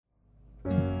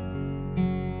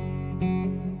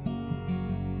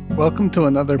Welcome to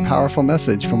another powerful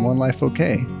message from One Life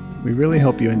OK. We really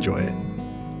hope you enjoy it.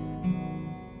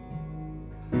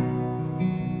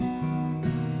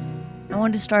 I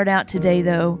wanted to start out today,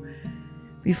 though,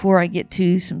 before I get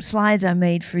to some slides I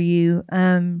made for you.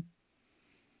 I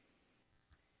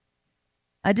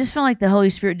just felt like the Holy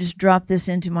Spirit just dropped this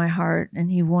into my heart, and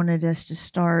He wanted us to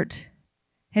start.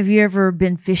 Have you ever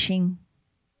been fishing?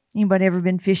 Anybody ever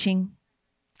been fishing?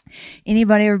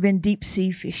 Anybody ever been deep sea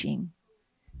fishing?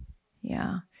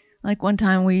 Yeah. Like one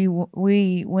time we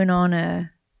went on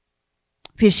a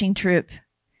fishing trip,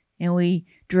 and we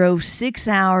drove 6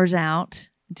 hours out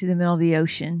into the middle of the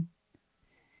ocean.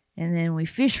 And then we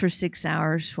fished for 6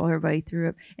 hours while everybody threw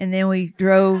up. And then we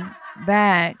drove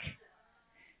back.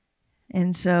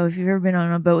 And so if you've ever been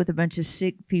on a boat with a bunch of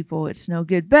sick people, it's no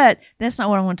good. But that's not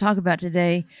what I want to talk about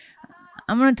today.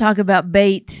 I'm going to talk about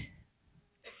bait.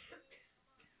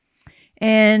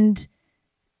 And,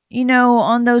 you know,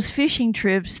 on those fishing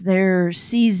trips, they're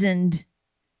seasoned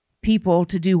people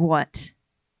to do what?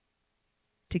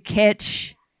 To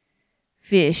catch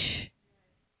fish.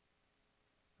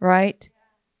 Right?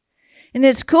 And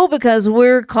it's cool because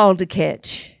we're called to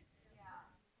catch.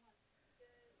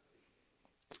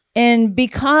 And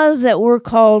because that we're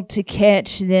called to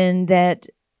catch, then that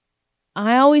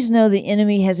I always know the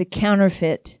enemy has a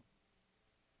counterfeit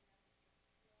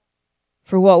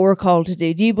for what we're called to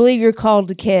do. Do you believe you're called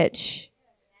to catch?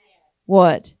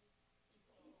 What?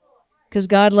 Because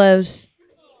God loves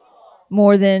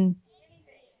more than,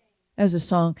 as a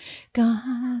song,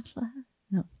 God loves.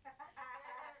 No.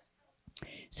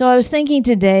 So I was thinking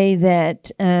today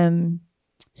that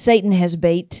Satan has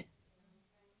bait.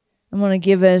 I'm going to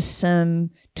give us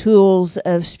some tools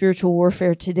of spiritual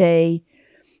warfare today.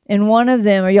 And one of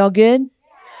them, are y'all good?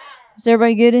 Is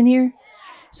everybody good in here?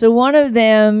 So one of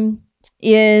them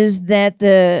is that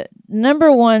the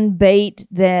number one bait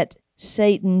that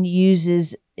Satan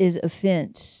uses is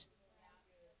offense.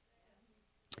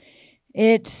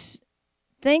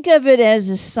 Think of it as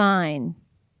a sign.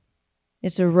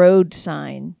 It's a road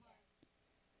sign.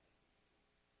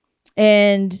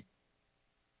 And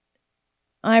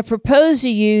I propose to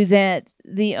you that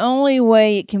the only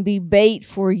way it can be bait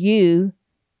for you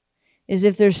is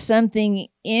if there's something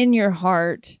in your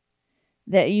heart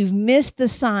that you've missed the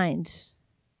signs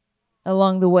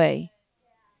along the way.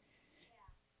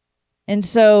 And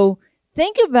so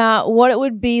think about what it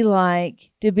would be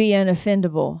like to be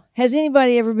unoffendable. Has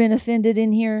anybody ever been offended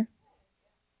in here?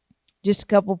 Just a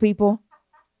couple people?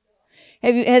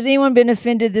 Has anyone been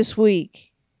offended this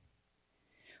week?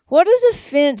 What does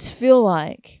offense feel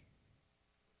like?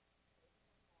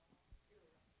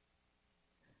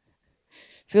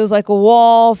 Feels like a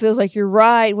wall, feels like you're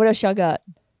right. What else y'all got?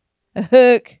 A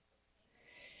hook.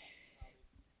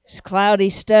 It's cloudy,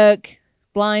 stuck,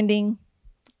 blinding.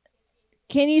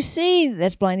 Can you see?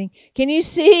 That's blinding. Can you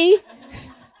see?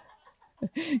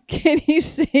 Can you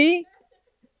see?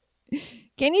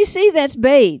 Can you see that's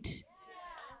bait?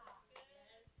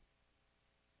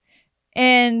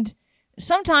 And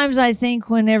sometimes I think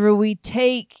whenever we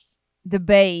take the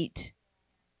bait,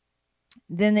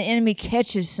 then the enemy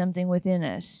catches something within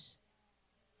us.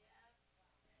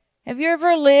 Have you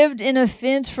ever lived in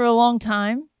offense for a long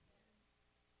time?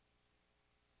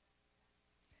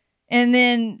 And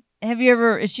then have you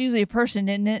ever, it's usually a person,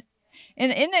 isn't it?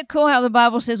 And isn't it cool how the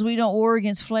Bible says we don't war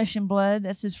against flesh and blood?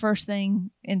 That's his first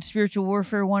thing in Spiritual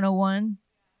Warfare 101.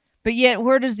 But yet,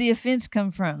 where does the offense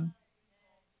come from?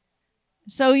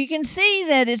 So you can see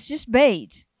that it's just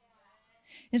bait.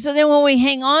 And so then when we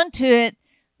hang on to it,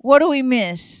 what do we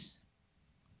miss?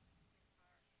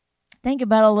 Think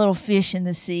about a little fish in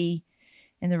the sea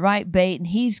and the right bait, and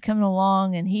he's coming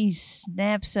along and he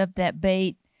snaps up that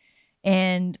bait.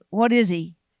 And what is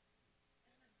he?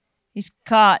 He's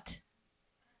caught.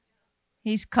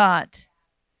 He's caught.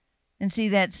 And see,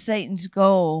 that's Satan's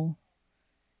goal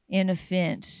in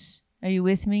offense. Are you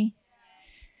with me?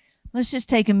 Let's just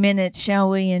take a minute, shall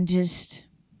we, and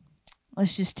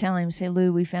let's just tell him, say,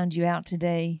 Lou, we found you out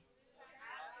today.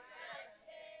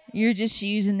 You're just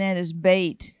using that as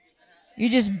bait. You're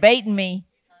just baiting me.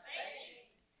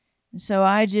 So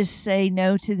I just say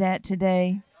no to that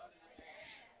today.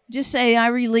 Just say, I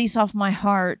release off my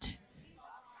heart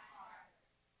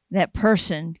that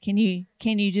person. Can you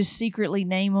just secretly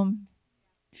name them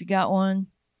if you got one?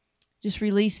 Just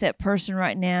release that person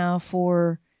right now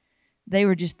for they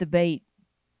were just the bait.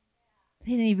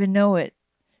 They didn't even know it.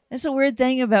 That's a weird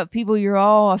thing about people you're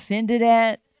all offended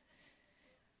at.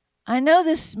 I know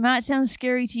this might sound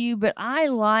scary to you, but I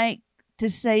like to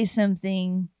say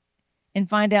something and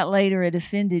find out later it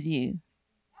offended you.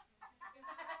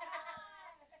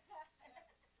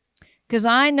 Because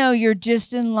I know you're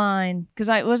just in line. Because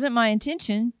it wasn't my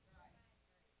intention.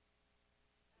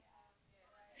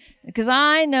 Because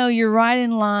I know you're right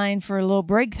in line for a little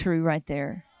breakthrough right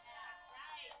there.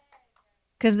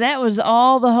 Because that was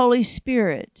all the Holy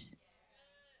Spirit.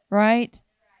 Right?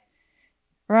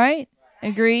 Right?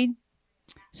 Agreed?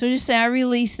 So just say, I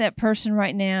release that person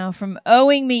right now from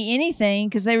owing me anything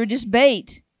because they were just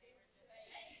bait.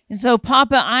 And so,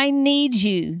 Papa, I need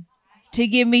you to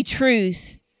give me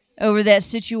truth over that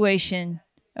situation,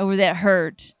 over that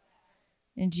hurt.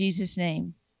 In Jesus'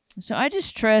 name. So I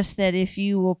just trust that if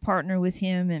you will partner with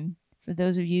him, and for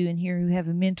those of you in here who have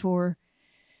a mentor,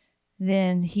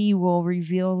 then he will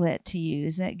reveal that to you.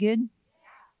 Is that good?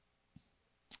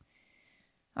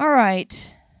 All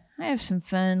right. I have some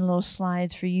fun little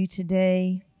slides for you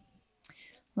today.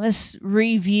 Let's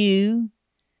review.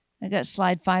 I got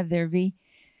slide 5 there, V.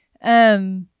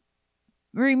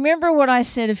 Remember what I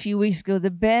said a few weeks ago.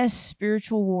 The best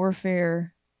spiritual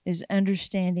warfare is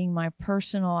understanding my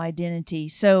personal identity.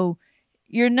 So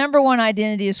your number one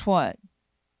identity is what?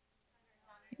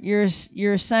 You're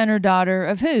a son or daughter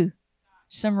of who?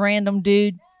 Some random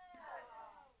dude,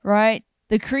 right?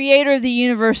 The creator of the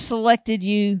universe selected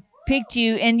you, picked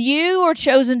you, and you were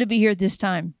chosen to be here at this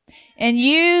time. And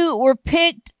you were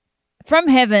picked from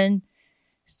heaven,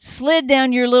 slid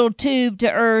down your little tube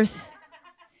to earth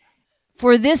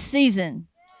for this season.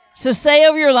 So say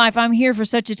over your life, I'm here for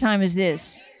such a time as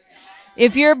this.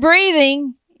 If you're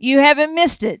breathing, you haven't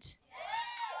missed it.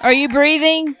 Are you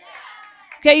breathing?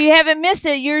 Okay, you haven't missed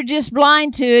it. You're just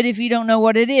blind to it if you don't know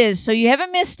what it is. So you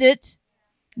haven't missed it.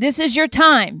 This is your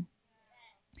time.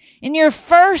 And your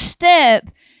first step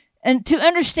and to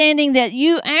understanding that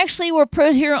you actually were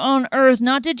put here on earth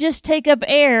not to just take up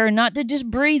air, not to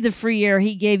just breathe the free air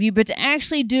he gave you, but to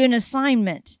actually do an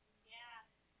assignment.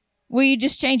 Will you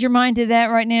just change your mind to that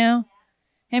right now?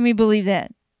 Have me believe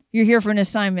that. You're here for an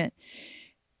assignment.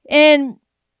 And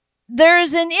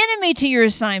there's an enemy to your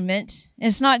assignment.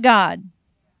 It's not God.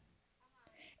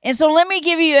 And so let me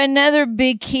give you another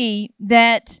big key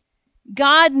that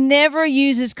God never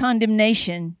uses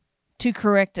condemnation to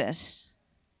correct us.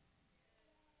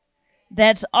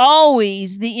 That's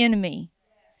always the enemy.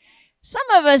 Some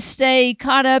of us stay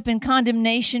caught up in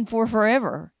condemnation for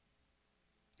forever.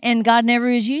 And God never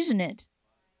is using it.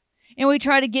 And we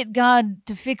try to get God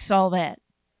to fix all that.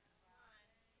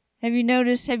 Have you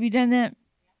noticed? Have you done that?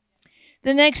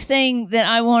 The next thing that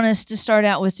I want us to start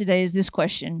out with today is this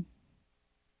question.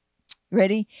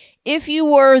 Ready? If you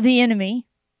were the enemy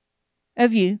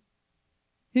of you,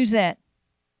 who's that?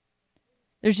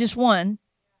 There's just one.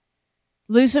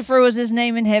 Lucifer was his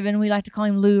name in heaven. We like to call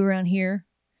him Lou around here,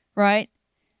 right?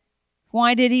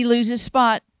 Why did he lose his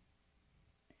spot?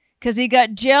 Because he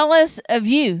got jealous of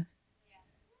you.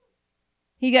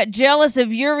 He got jealous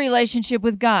of your relationship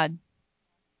with God,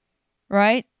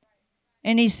 right?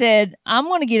 And he said, I'm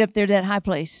going to get up there to that high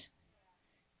place.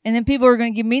 And then people are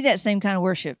going to give me that same kind of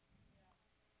worship,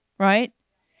 right?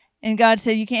 And God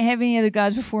said, you can't have any other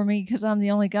gods before me because I'm the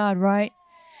only God, right?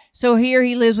 So here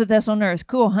he lives with us on earth.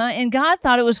 Cool, huh? And God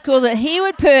thought it was cool that he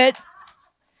would put...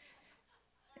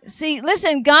 See,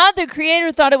 listen, God, the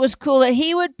creator, thought it was cool that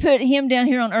he would put him down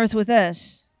here on earth with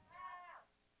us.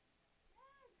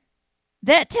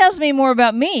 That tells me more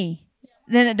about me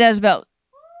than it does about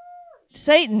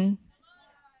Satan.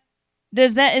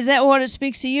 Is that what it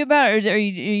speaks to you about? Or are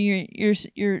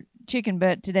you're chicken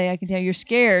butt today? I can tell you're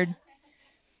scared.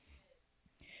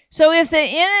 So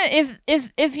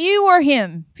if you were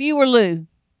him, if you were Lou,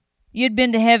 you'd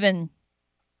been to heaven.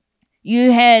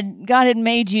 God had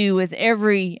made you with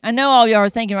every... I know all y'all are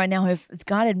thinking right now, if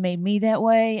God had made me that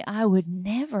way, I would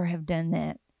never have done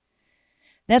that.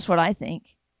 That's what I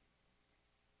think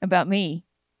about me.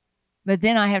 But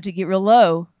then I have to get real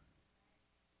low,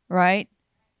 right?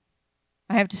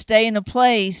 I have to stay in a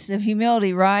place of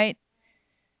humility, right?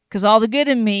 Because all the good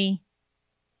in me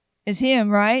is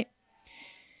him, right?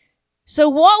 So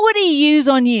what would he use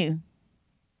on you?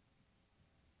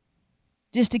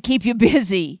 Just to keep you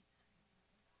busy.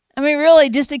 I mean, really,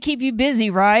 just to keep you busy,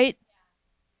 right?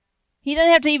 He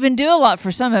doesn't have to even do a lot for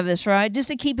some of us, right? Just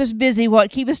to keep us busy,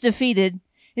 keep us defeated.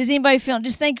 Is anybody feeling,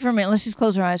 just think for a minute, let's just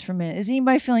close our eyes for a minute. Is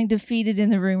anybody feeling defeated in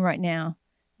the room right now?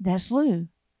 That's Lou.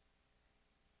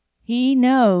 He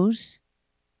knows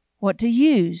what to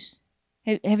use.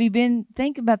 Have you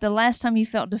think about the last time you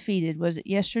felt defeated. Was it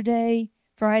yesterday,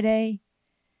 Friday?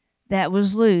 That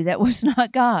was Lou. That was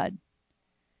not God.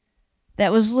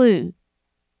 That was Lou.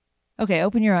 Okay,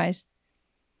 open your eyes.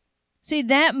 See,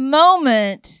 that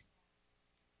moment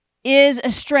is a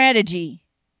strategy.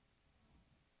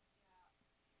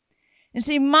 And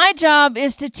see, my job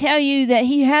is to tell you that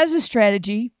he has a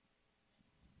strategy.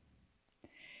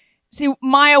 See,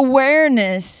 my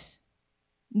awareness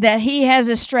that he has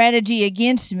a strategy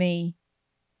against me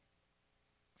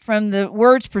from the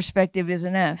word's perspective is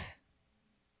enough.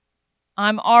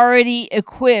 I'm already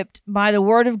equipped by the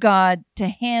word of God to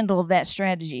handle that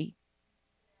strategy.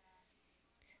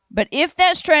 But if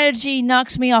that strategy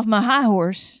knocks me off my high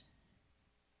horse,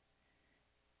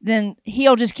 then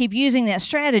he'll just keep using that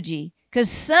strategy because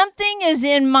something is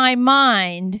in my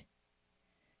mind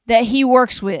that he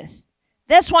works with.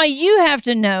 That's why you have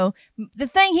to know the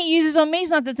thing he uses on me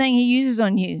is not the thing he uses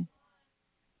on you.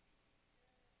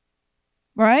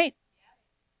 Right?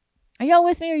 Are y'all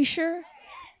with me? Are you sure?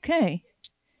 Okay.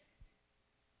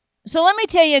 So let me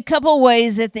tell you a couple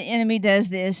ways that the enemy does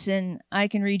this, and I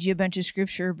can read you a bunch of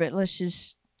scripture, but let's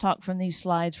just talk from these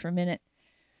slides for a minute.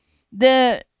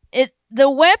 The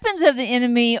weapons of the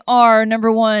enemy are,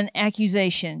 number one,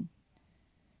 accusation.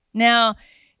 Now,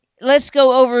 let's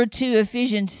go over to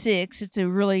Ephesians 6. It's a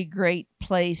really great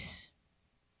place.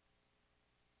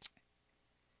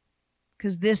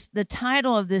 Because the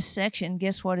title of this section,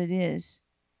 guess what it is?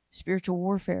 Spiritual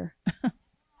warfare.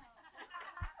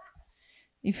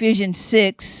 Ephesians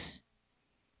 6,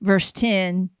 verse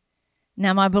 10.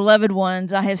 Now, my beloved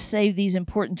ones, I have saved these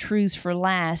important truths for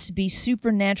last. Be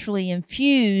supernaturally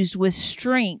infused with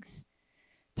strength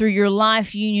through your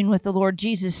life union with the Lord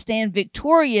Jesus. Stand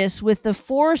victorious with the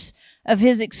force of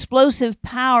his explosive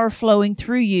power flowing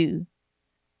through you.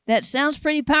 That sounds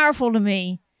pretty powerful to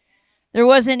me. There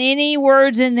wasn't any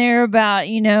words in there about,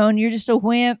 and you're just a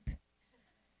wimp.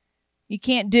 You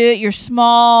can't do it. You're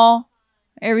small.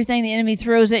 Everything the enemy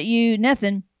throws at you,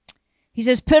 nothing. He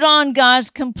says, put on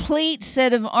God's complete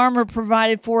set of armor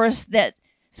provided for us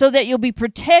so that you'll be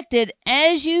protected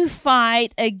as you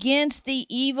fight against the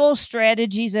evil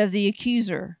strategies of the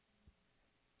accuser.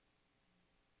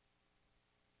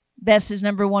 That's his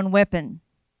number one weapon.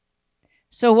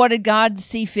 So what did God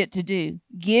see fit to do?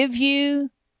 Give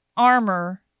you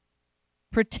armor,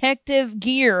 protective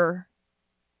gear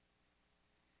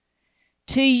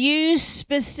to use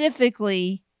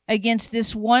specifically against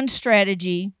this one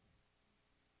strategy,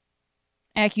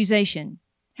 accusation.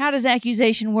 How does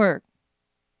accusation work?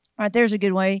 All right, there's a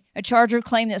good way. A charge or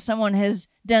claim that someone has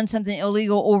done something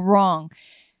illegal or wrong.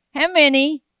 How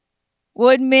many will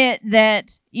admit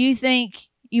that you think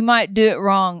you might do it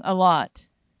wrong a lot?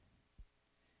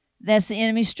 That's the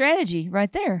enemy's strategy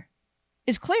right there.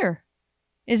 It's clear,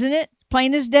 isn't it?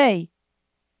 Plain as day,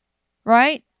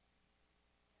 right?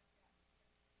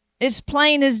 It's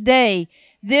plain as day.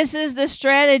 This is the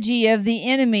strategy of the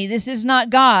enemy. This is not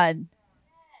God.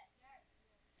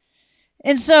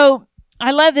 And so I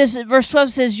love this. Verse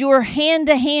 12 says, your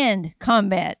hand-to-hand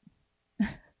combat.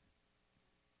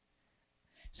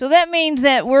 So that means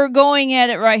that we're going at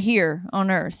it right here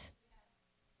on earth.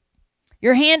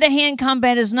 Your hand-to-hand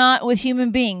combat is not with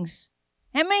human beings.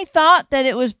 How many thought that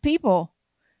it was people?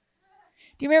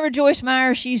 Do you remember Joyce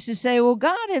Meyer? She used to say, well,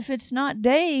 God, if it's not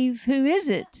Dave, who is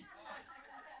it?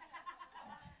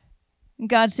 And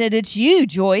God said, it's you,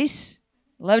 Joyce.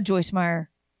 Love Joyce Meyer.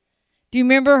 Do you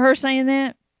remember her saying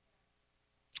that?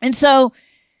 And so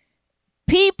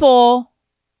people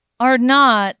are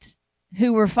not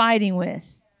who we're fighting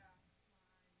with.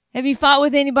 Have you fought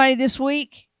with anybody this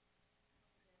week?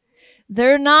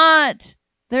 They're not.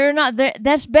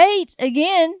 That's bait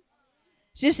again.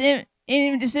 Just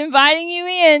inviting you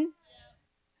in.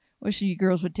 Wish you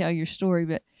girls would tell your story,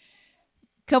 but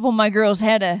a couple of my girls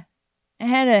had a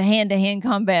hand-to-hand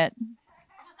combat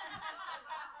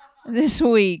this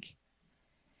week.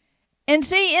 And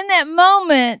see, in that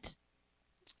moment,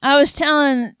 I was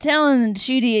telling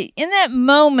Shooty, in that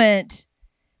moment,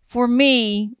 for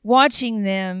me, watching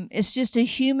them, it's just a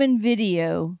human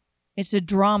video. It's a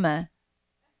drama.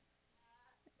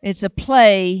 It's a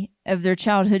play of their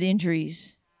childhood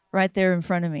injuries right there in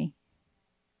front of me.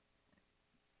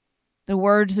 The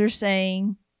words they're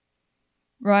saying,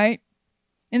 right?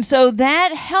 And so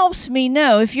that helps me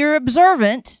know, if you're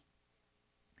observant,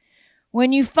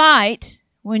 when you fight,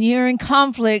 when you're in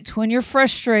conflict, when you're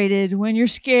frustrated, when you're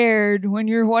scared, when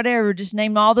you're whatever, just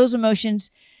name all those emotions,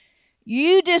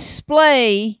 you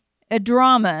display a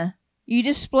drama. You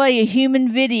display a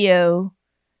human video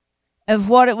of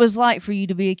what it was like for you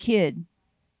to be a kid.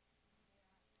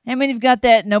 How many have got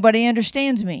that, nobody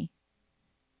understands me?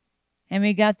 How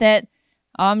many got that,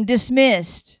 I'm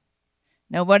dismissed?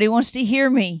 Nobody wants to hear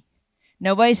me.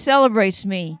 Nobody celebrates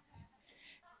me.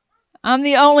 I'm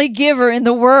the only giver in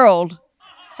the world.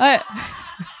 I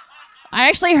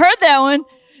actually heard that one.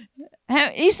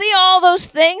 You see all those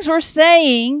things we're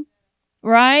saying,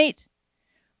 right,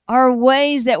 are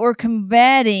ways that we're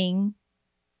combating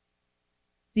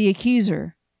the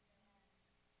accuser.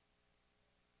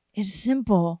 It's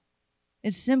simple.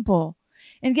 It's simple.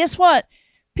 And guess what?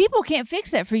 People can't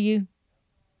fix that for you.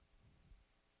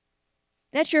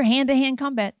 That's your hand-to-hand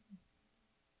combat.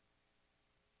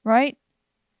 Right?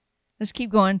 Let's keep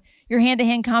going. Your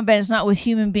hand-to-hand combat is not with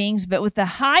human beings, but with the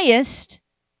highest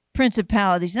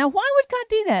principalities. Now, why would God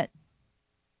do that?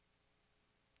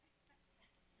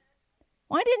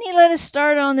 Why didn't he let us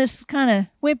start on this kind of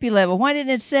wimpy level? Why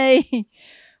didn't it say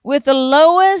with the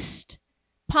lowest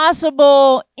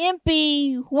possible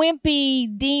impy,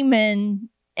 wimpy demon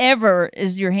ever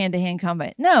is your hand-to-hand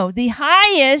combat? No, the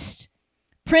highest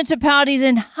principalities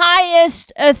and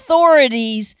highest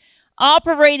authorities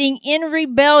operating in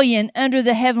rebellion under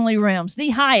the heavenly realms.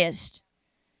 The highest.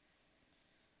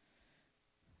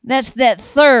 That's that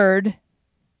third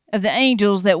of the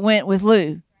angels that went with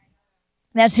Lou.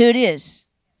 That's who it is.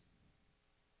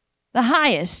 The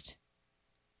highest.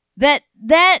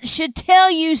 That should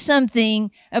tell you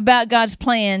something about God's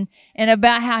plan and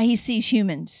about how he sees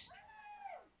humans.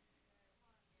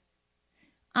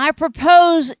 I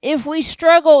propose if we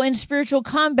struggle in spiritual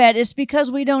combat, it's because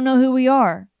we don't know who we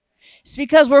are. It's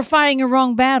because we're fighting a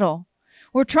wrong battle.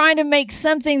 We're trying to make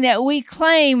something that we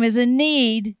claim is a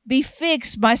need be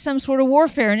fixed by some sort of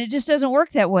warfare, and it just doesn't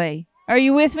work that way. Are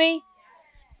you with me?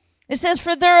 It says,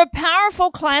 for they're a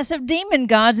powerful class of demon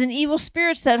gods and evil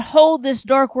spirits that hold this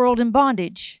dark world in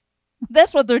bondage.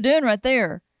 That's what they're doing right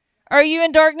there. Are you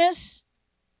in darkness?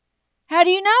 How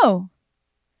do you know?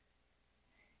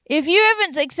 If you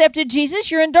haven't accepted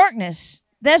Jesus, you're in darkness.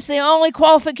 That's the only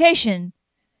qualification.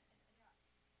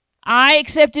 I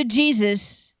accepted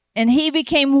Jesus, and he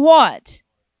became what?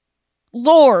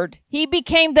 Lord. He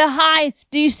became the high.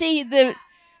 Do you see the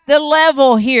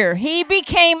level here? He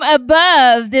became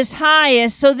above this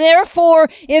highest. So therefore,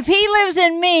 if he lives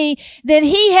in me, then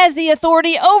he has the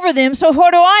authority over them. So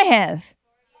what do I have?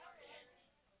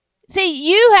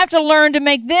 See, you have to learn to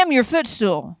make them your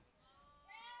footstool.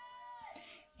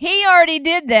 He already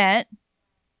did that.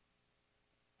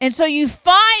 And so you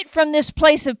fight from this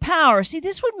place of power. See,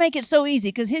 this would make it so easy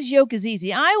because his yoke is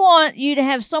easy. I want you to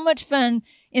have so much fun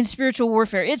in spiritual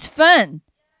warfare. It's fun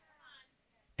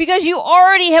because you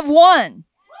already have won.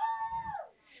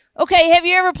 Okay, have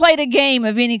you ever played a game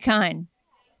of any kind?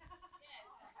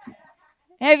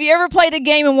 Have you ever played a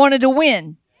game and wanted to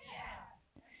win?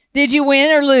 Did you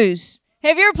win or lose?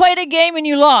 Have you ever played a game and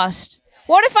you lost?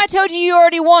 What if I told you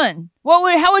already won?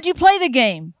 How would you play the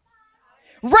game?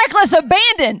 Reckless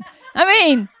abandon. I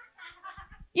mean,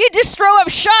 you just throw up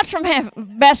shots from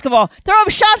basketball. Throw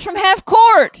up shots from half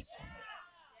court.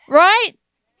 Right?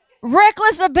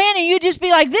 Reckless abandon. You just be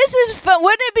like, this is fun.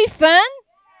 Wouldn't it be fun?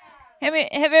 Have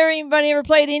anybody ever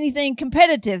played anything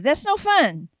competitive? That's no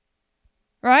fun.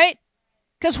 Right?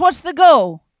 Because what's the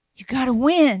goal? You got to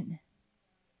win.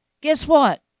 Guess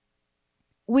what?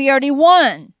 We already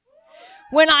won.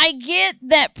 When I get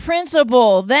that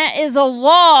principle, that is a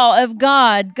law of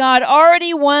God. God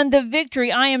already won the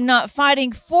victory. I am not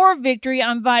fighting for victory.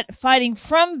 I'm fighting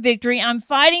from victory. I'm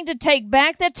fighting to take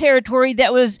back the territory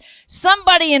that was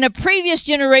somebody in a previous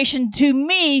generation to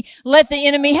me let the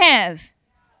enemy have.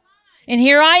 And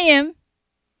here I am,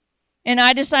 and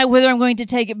I decide whether I'm going to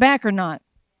take it back or not.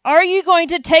 Are you going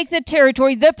to take the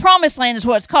territory? The promised land is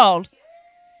what it's called.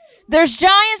 There's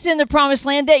giants in the promised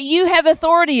land that you have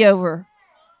authority over.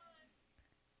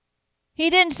 He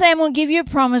didn't say, I'm going to give you a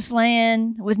promised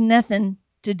land with nothing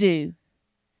to do.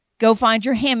 Go find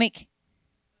your hammock.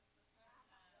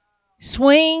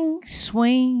 Swing,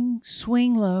 swing,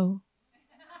 swing low.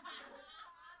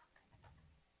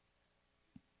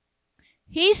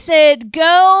 He said,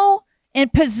 go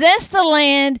and possess the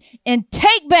land and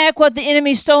take back what the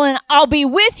enemy's stolen. I'll be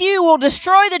with you. We'll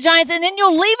destroy the giants. And then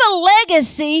you'll leave a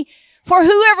legacy for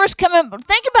whoever's coming.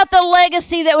 Think about the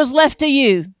legacy that was left to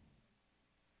you.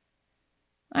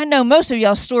 I know most of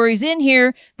y'all's stories in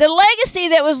here. The legacy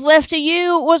that was left to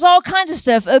you was all kinds of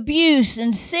stuff. Abuse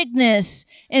and sickness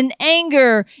and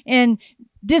anger and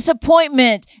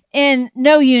disappointment and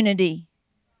no unity.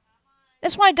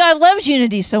 That's why God loves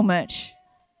unity so much.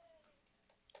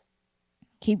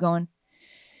 Keep going.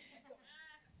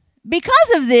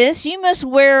 Because of this, you must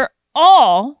wear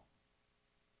all.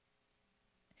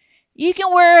 You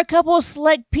can wear a couple of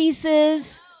select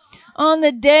pieces on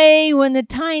the day when the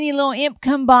tiny little imp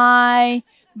come by,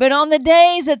 but on the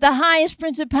days that the highest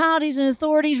principalities and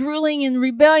authorities ruling in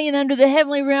rebellion under the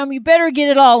heavenly realm, you better get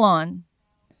it all on.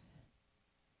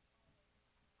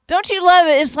 Don't you love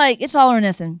it? It's like, it's all or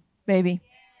nothing, baby.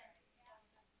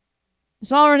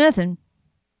 It's all or nothing.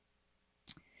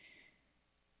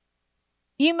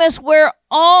 You must wear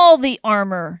all the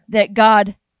armor that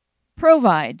God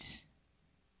provides.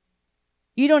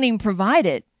 You don't even provide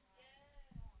it.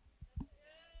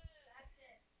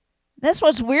 That's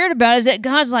what's weird about it, is that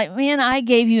God's like, man, I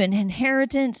gave you an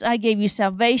inheritance. I gave you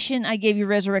salvation. I gave you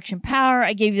resurrection power.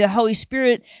 I gave you the Holy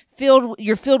Spirit.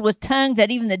 You're filled with tongues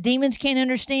that even the demons can't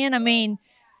understand. I mean,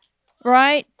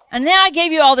 right? And now I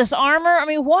gave you all this armor. I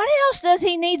mean, what else does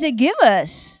he need to give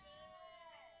us?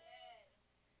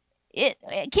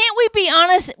 Can't we be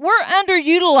honest? We're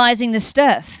underutilizing the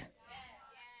stuff.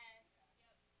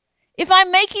 If I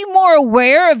make you more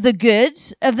aware of the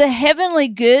goods, of the heavenly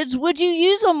goods, would you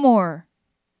use them more?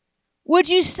 Would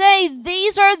you say,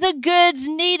 these are the goods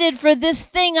needed for this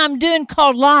thing I'm doing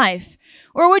called life?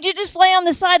 Or would you just lay on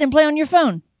the side and play on your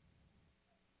phone?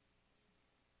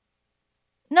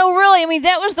 No, really, I mean,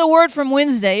 that was the word from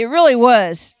Wednesday. It really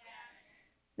was.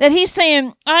 That he's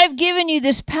saying, I've given you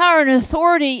this power and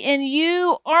authority, and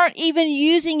you aren't even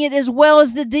using it as well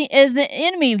as the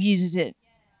enemy uses it.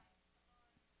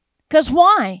 Because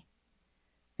why?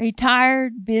 Are you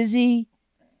tired, busy?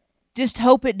 Just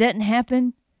hope it doesn't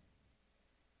happen?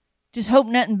 Just hope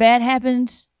nothing bad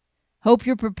happens? Hope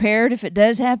you're prepared if it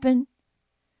does happen?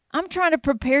 I'm trying to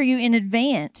prepare you in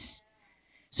advance.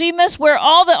 So you must wear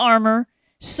all the armor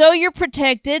so you're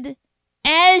protected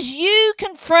as you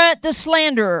confront the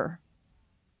slanderer.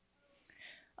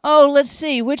 Oh, let's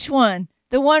see. Which one?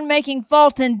 The one making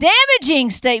false and damaging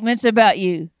statements about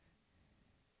you.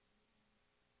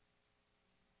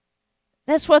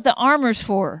 That's what the armor's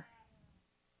for.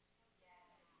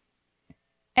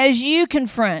 As you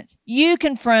confront.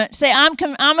 Say, I'm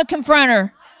a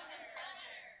confronter.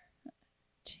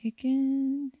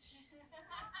 Chickens.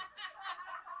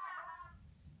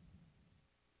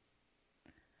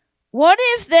 What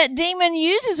if that demon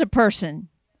uses a person?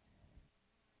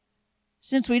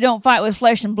 Since we don't fight with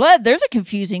flesh and blood, there's a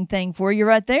confusing thing for you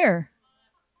right there.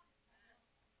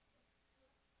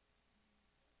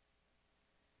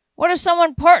 What if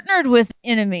someone partnered with the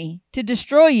enemy to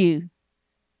destroy you?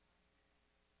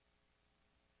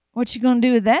 What you going to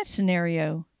do with that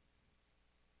scenario?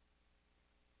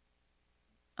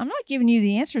 I'm not giving you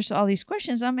the answers to all these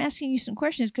questions. I'm asking you some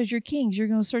questions because you're kings. You're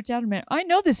going to search out a minute. I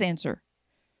know this answer.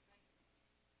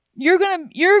 You're going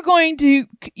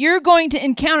to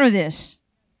encounter this.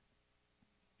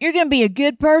 You're going to be a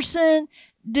good person.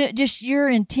 Just your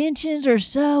intentions are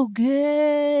so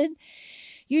good.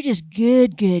 You're just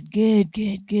good. You're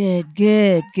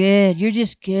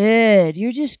just good.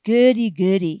 You're just goody.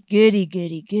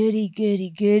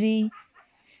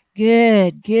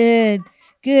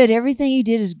 Good. Everything you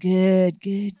did is good.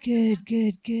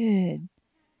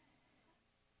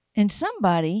 And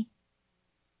somebody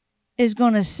is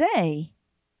going to say,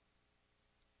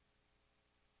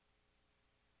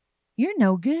 you're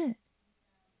no good.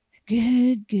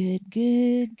 Good.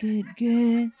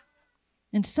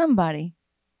 And somebody,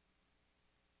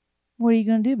 what are you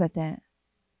going to do about that?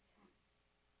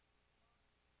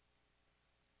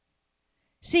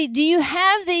 See, do you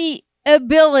have the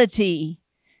ability,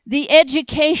 the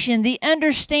education, the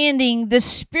understanding, the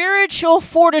spiritual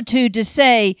fortitude to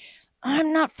say,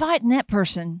 I'm not fighting that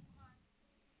person?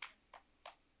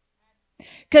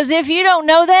 Because if you don't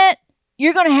know that,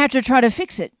 you're going to have to try to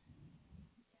fix it.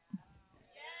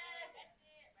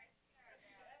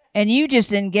 And you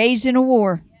just engaged in a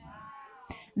war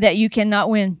that you cannot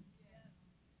win.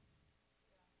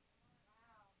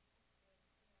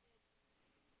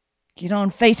 Get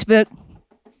on Facebook.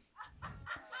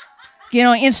 Get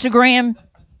on Instagram.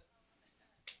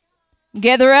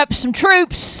 Gather up some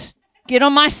troops. Get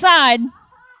on my side.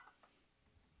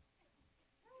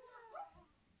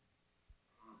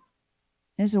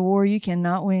 It's a war you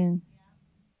cannot win.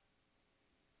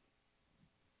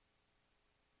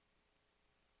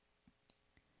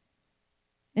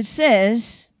 It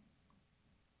says,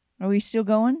 are we still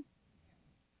going?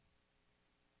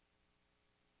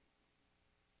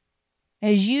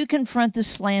 As you confront the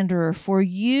slanderer, for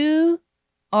you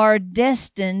are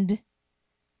destined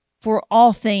for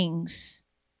all things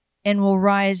and will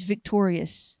rise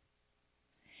victorious.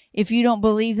 If you don't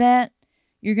believe that,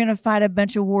 you're going to fight a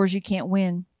bunch of wars you can't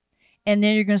win. And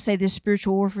then you're going to say this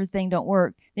spiritual warfare thing don't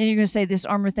work. Then you're going to say this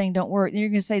armor thing don't work. Then you're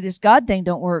going to say this God thing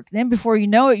don't work. Then before you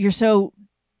know it,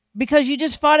 because you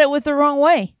just fought it with the wrong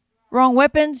way. Wrong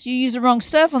weapons, you use the wrong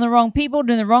stuff on the wrong people,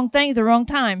 doing the wrong thing at the wrong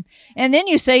time. And then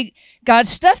you say, God's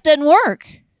stuff doesn't work.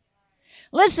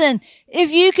 Listen,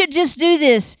 if you could just do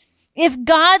this, if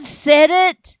God said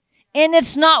it and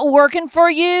it's not working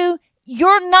for you,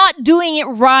 you're not doing it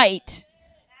right.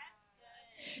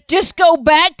 Just go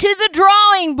back to the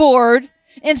drawing board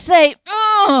and say,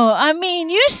 oh, I mean,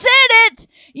 you said it.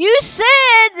 You said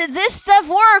that this stuff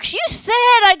works. You said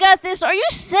I got this. Or you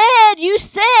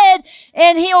said.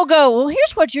 And he'll go, well,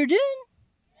 here's what you're doing.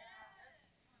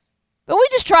 But we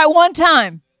just try one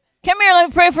time. Come here, let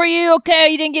me pray for you. Okay,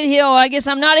 you didn't get healed. I guess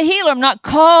I'm not a healer. I'm not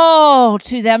called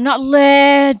to that. I'm not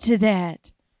led to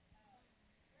that.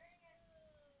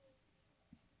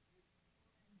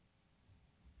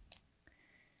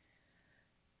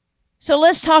 So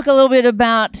let's talk a little bit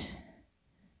about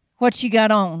what you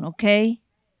got on, okay?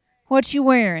 What you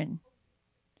wearing?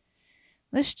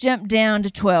 Let's jump down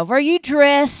to 12. Are you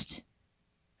dressed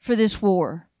for this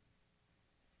war?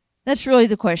 That's really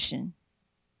the question.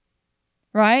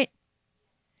 Right?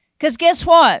 Because guess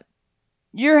what?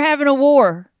 You're having a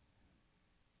war.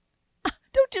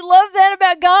 Don't you love that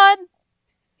about God?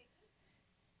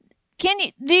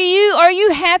 Are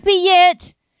you happy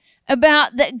yet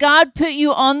about that God put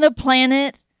you on the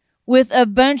planet with a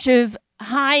bunch of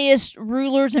highest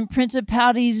rulers and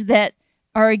principalities that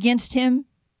are against him?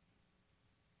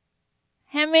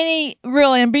 How many,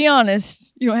 really, and be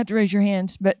honest, you don't have to raise your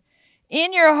hands, but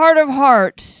in your heart of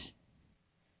hearts,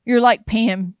 you're like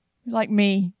Pam, you're like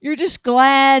me. You're just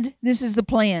glad this is the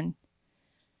plan.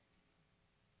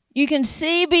 You can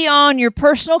see beyond your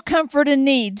personal comfort and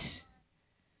needs,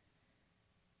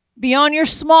 beyond your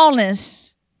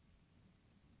smallness,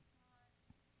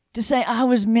 to say, I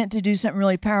was meant to do something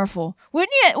really powerful.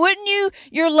 Wouldn't you,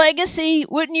 your legacy,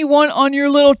 wouldn't you want on your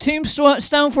little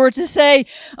tombstone for it to say,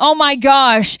 oh my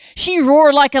gosh, she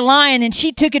roared like a lion and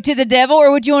she took it to the devil?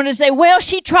 Or would you want to say, well,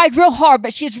 she tried real hard,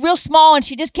 but she's real small and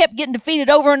she just kept getting defeated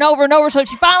over and over and over, so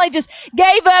she finally just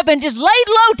gave up and just laid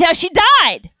low till she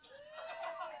died?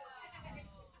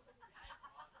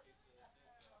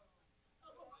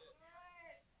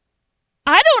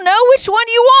 I don't know which one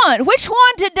you want. Which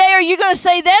one today are you going to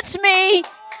say, that's me,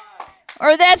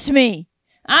 or that's me?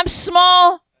 I'm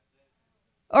small,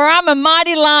 or I'm a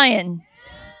mighty lion.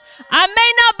 I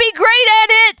may not be great at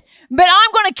it, but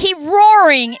I'm going to keep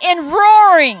roaring and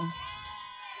roaring.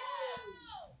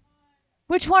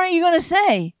 Which one are you going to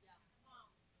say?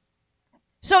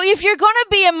 So if you're going to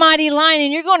be a mighty lion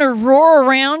and you're going to roar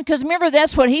around, because remember,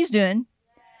 that's what he's doing.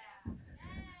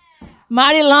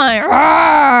 Mighty lion.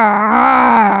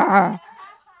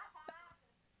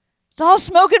 It's all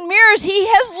smoke and mirrors. He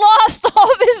has lost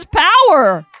all of his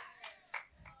power.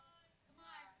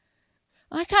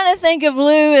 I kind of think of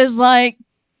Lou as kind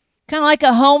of like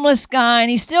a homeless guy,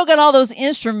 and he's still got all those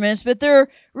instruments, but they're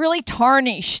really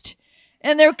tarnished.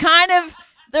 And they're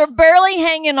barely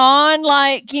hanging on,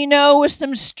 with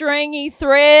some stringy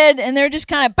thread, and they're just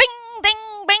kind of bing,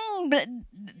 ding, bing. But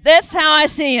that's how I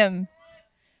see him.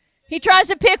 He tries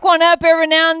to pick one up every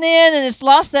now and then, and it's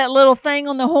lost that little thing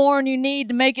on the horn you need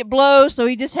to make it blow, so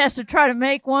he just has to try to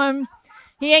make one.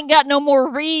 He ain't got no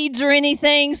more reeds or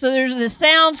anything, so there's the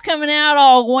sounds coming out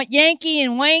all Yankee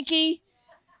and wanky.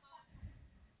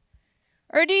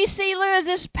 Or do you see Lou as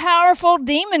this powerful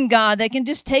demon god that can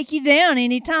just take you down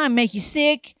anytime, make you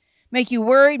sick, make you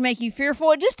worried, make you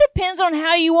fearful? It just depends on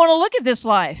how you want to look at this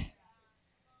life.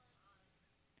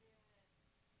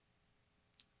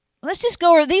 Let's just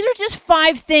go over. These are just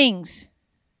 5 things.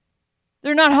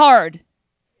 They're not hard.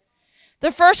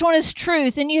 The first one is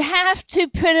truth, and you have to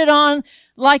put it on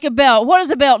like a belt. What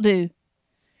does a belt do?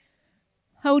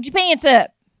 Hold your pants up.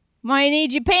 Why you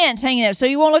need your pants hanging up? So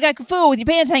you won't look like a fool with your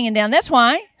pants hanging down. That's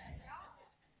why.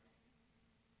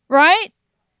 Right?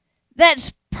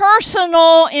 That's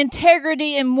personal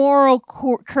integrity and moral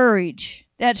courage.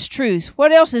 That's truth.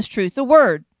 What else is truth? The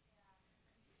Word.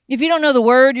 If you don't know the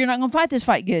Word, you're not going to fight this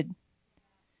fight good.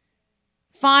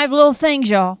 5 little things,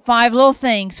 y'all. 5 little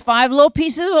things. 5 little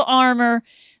pieces of armor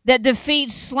that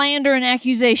defeats slander and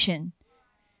accusation.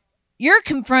 You're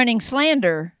confronting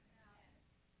slander.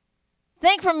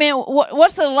 Think for a minute,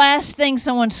 what's the last thing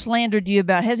someone slandered you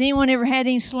about? Has anyone ever had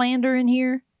any slander in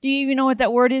here? Do you even know what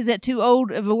that word is? Is that too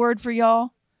old of a word for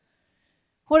y'all?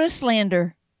 What is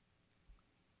slander?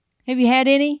 Have you had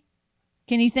any?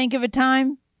 Can you think of a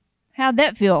time? How'd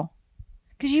that feel?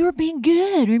 Because you were being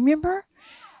good, remember?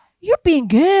 You're being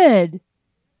good.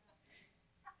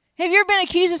 Have you ever been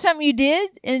accused of something you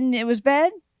did and it was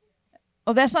bad?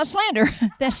 Oh, that's not slander.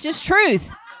 That's just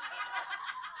truth.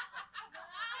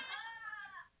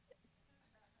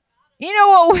 You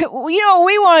know what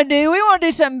we want to do? We want to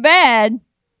do something bad,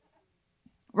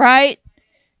 right?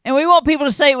 And we want people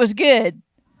to say it was good.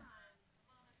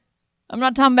 I'm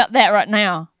not talking about that right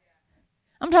now.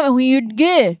 I'm talking about when you're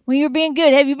good, when you're being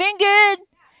good. Have you been good?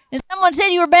 And someone said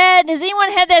you were bad? Has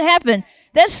anyone had that happen?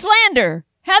 That's slander.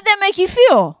 How'd that make you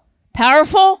feel?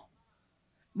 Powerful?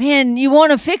 Man, you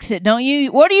want to fix it, don't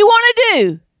you? What do you want to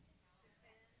do?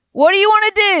 What do you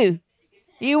want to do?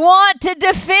 You want to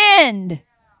defend.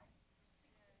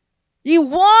 You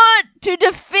want to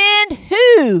defend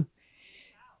who?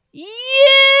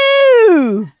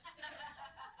 You.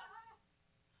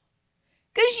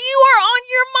 Because you are on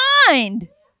your mind.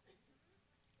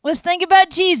 Let's think about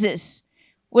Jesus.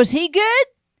 Was he good?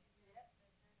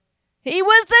 He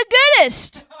was the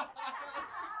goodest.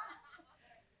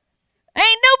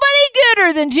 Ain't nobody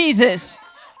gooder than Jesus.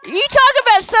 You talk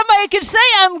about somebody who can say,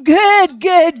 I'm good,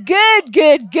 good, good,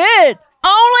 good, good.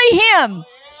 Only him.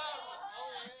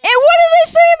 And what do they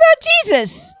say about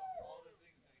Jesus?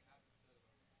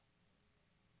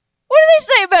 What do they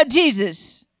say about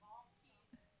Jesus?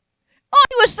 All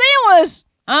he was saying was,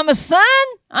 I'm a son,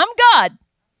 I'm God.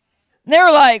 And they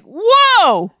were like,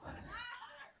 whoa.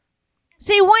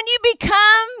 See, when you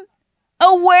become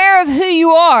aware of who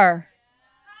you are,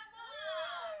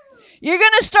 you're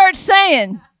going to start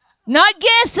saying, not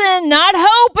guessing, not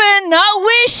hoping, not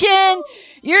wishing.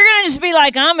 You're going to just be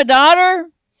like, I'm a daughter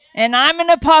and I'm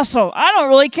an apostle. I don't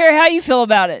really care how you feel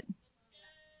about it.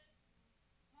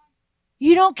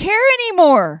 You don't care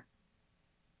anymore.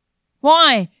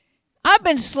 Why? I've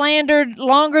been slandered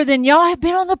longer than y'all have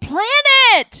been on the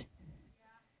planet.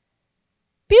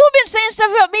 People have been saying stuff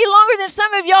about me longer than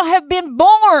some of y'all have been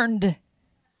born.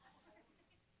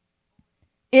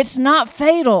 It's not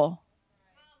fatal.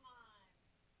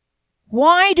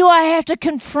 Why do I have to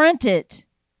confront it?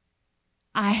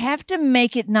 I have to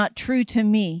make it not true to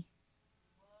me.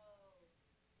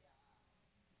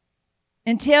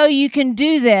 Until you can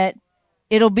do that,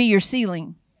 it'll be your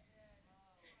ceiling.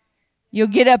 You'll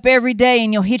get up every day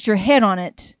and you'll hit your head on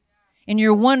it. And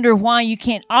you'll wonder why you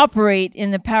can't operate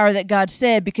in the power that God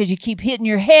said, because you keep hitting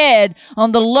your head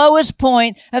on the lowest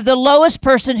point of the lowest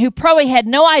person who probably had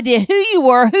no idea who you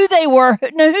were, who they were,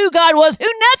 who God was, who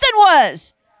nothing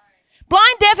was.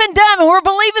 Blind, deaf, and dumb, and we're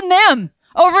believing them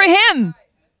over him.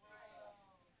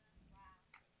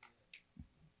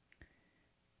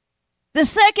 The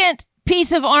second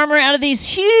piece of armor out of these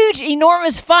huge,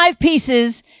 enormous 5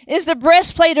 pieces is the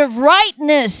breastplate of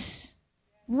rightness.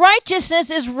 Righteousness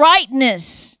is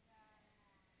rightness.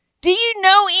 Do you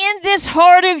know in this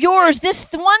heart of yours, this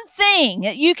one thing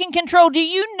that you can control, do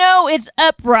you know it's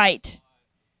upright?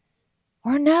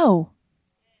 Or no?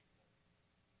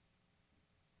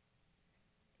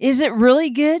 Is it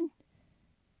really good?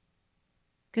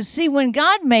 Because see, when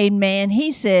God made man,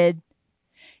 he said,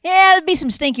 yeah, there'll be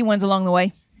some stinky ones along the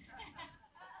way.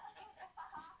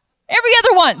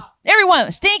 Every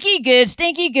one. Stinky, good,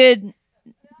 stinky, good.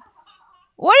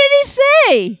 What did he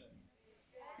say?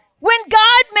 When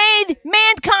God made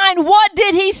mankind, what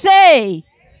did he say?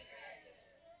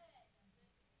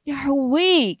 You're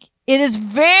weak. It is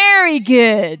very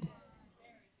good.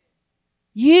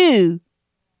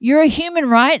 You're a human,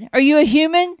 right? Are you a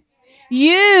human?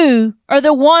 You are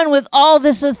the one with all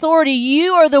this authority.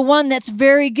 You are the one that's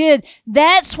very good.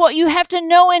 That's what you have to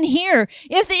know and hear.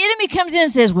 If the enemy comes in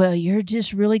and says, well, you're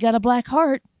just really got a black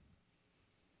heart,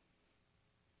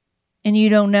 and you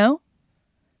don't know,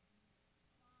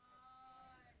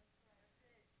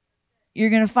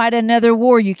 you're going to fight another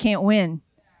war you can't win.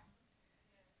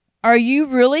 Are you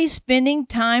really spending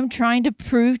time trying to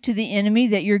prove to the enemy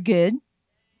that you're good?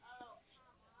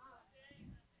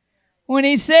 When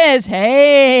he says,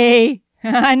 hey,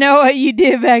 I know what you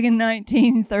did back in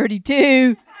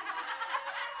 1932.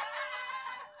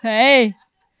 Hey,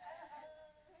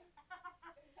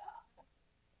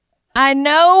 I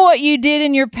know what you did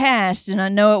in your past, and I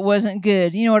know it wasn't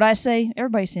good. You know what I say?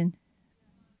 Everybody sin.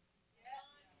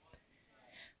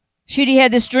 Shooty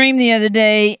had this dream the other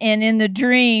day, and in the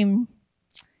dream,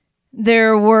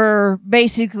 there were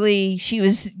basically, she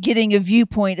was getting a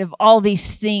viewpoint of all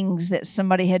these things that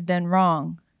somebody had done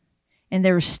wrong. And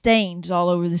there were stains all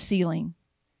over the ceiling.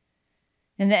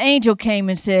 And the angel came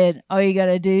and said, all you got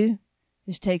to do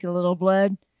is take a little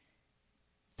blood,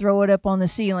 throw it up on the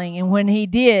ceiling. And when he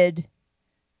did,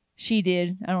 she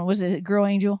did. I don't know, was it a girl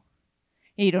angel?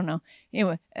 You don't know.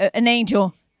 Anyway, an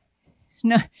angel.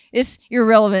 No, it's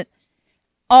irrelevant.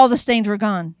 All the stains were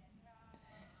gone.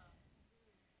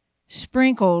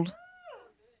 Sprinkled.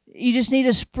 You just need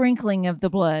a sprinkling of the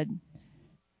blood.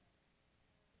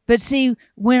 But see,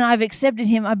 when I've accepted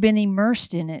him, I've been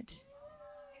immersed in it.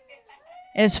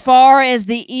 As far as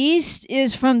the east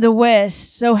is from the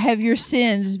west, so have your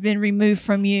sins been removed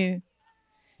from you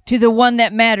to the one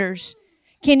that matters.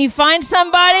 Can you find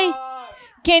somebody?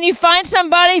 Can you find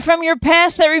somebody from your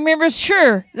past that remembers?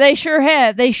 Sure, they sure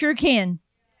have. They sure can.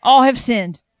 All have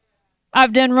sinned.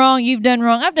 I've done wrong, you've done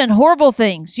wrong. I've done horrible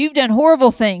things. You've done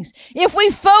horrible things. If we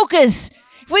focus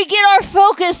we get our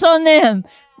focus on them,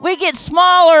 we get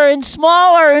smaller and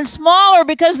smaller and smaller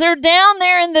because they're down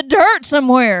there in the dirt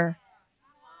somewhere.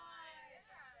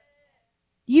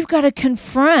 You've got to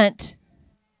confront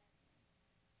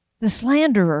the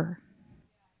slanderer.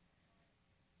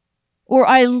 Or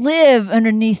I live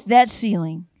underneath that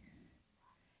ceiling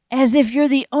as if you're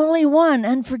the only one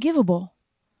unforgivable.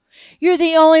 You're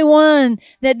the only one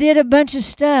that did a bunch of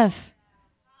stuff.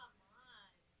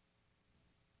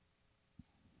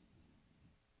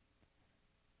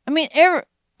 I mean,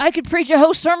 I could preach a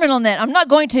whole sermon on that. I'm not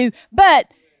going to, but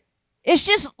it's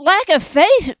just lack of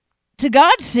faith to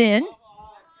God's sin.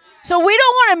 So we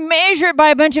don't want to measure it by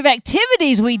a bunch of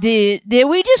activities we did.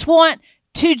 We just want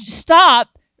to stop.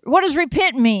 What does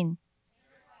repent mean?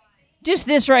 Just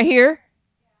this right here.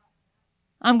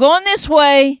 I'm going this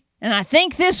way, and I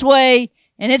think this way,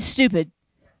 and it's stupid.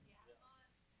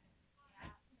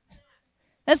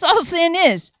 That's all sin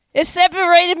is. It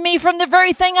separated me from the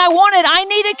very thing I wanted. I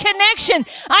needed connection.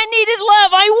 I needed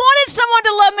love. I wanted someone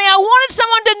to love me. I wanted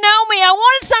someone to know me. I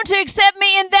wanted someone to accept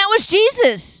me, and that was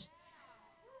Jesus.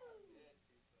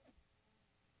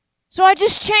 So I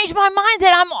just changed my mind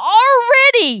that I'm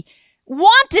already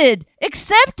wanted,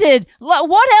 accepted.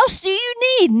 What else do you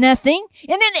need? Nothing.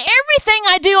 And then everything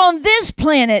I do on this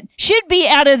planet should be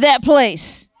out of that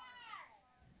place.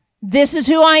 This is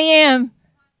who I am.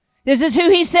 This is who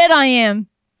he said I am.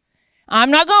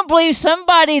 I'm not going to believe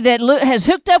somebody that has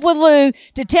hooked up with Lou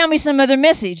to tell me some other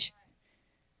message.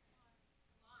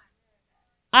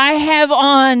 I have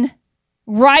on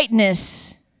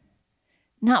rightness,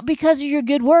 not because of your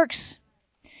good works.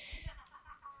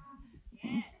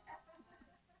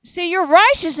 See, your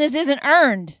righteousness isn't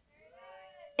earned.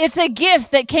 It's a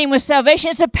gift that came with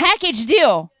salvation. It's a package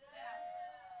deal.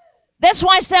 That's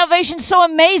why salvation's so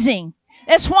amazing.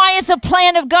 That's why it's a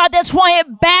plan of God. That's why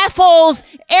it baffles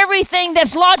everything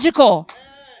that's logical.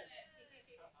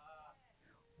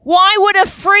 Why would a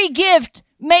free gift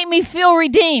make me feel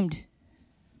redeemed?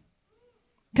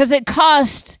 Because it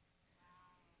cost.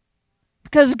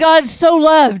 Because God so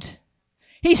loved.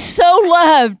 He's so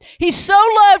loved. He's so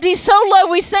loved. He's so loved.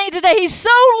 We sang today. He so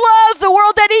loved the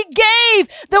world that he gave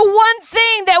the one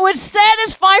thing that would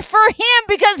satisfy for him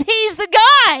because he's the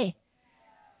guy.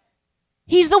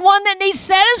 He's the one that needs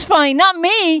satisfying, not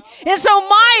me. And so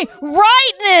my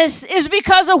rightness is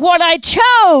because of what I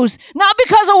chose, not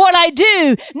because of what I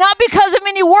do, not because of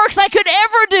any works I could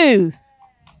ever do.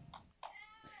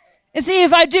 And see,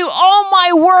 if I do all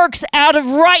my works out of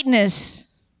rightness,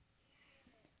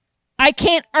 I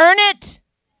can't earn it.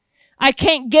 I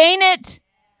can't gain it.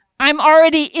 I'm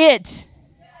already it.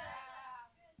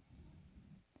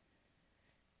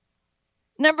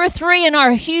 Number 3 in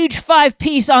our huge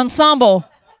 5-piece ensemble.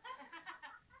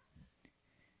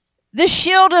 The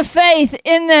shield of faith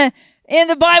in the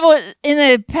Bible, in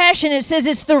the Passion, it says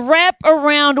it's the wrap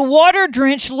around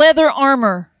water-drenched leather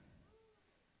armor.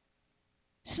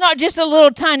 It's not just a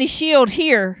little tiny shield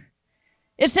here.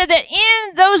 It said that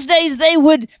in those days they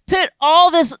would put all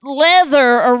this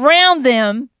leather around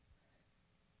them,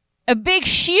 a big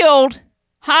shield,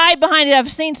 hide behind it. I've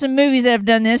seen some movies that have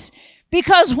done this.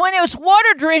 Because when it was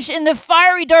water drenched and the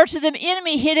fiery darts of the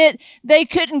enemy hit it, they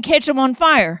couldn't catch them on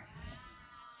fire.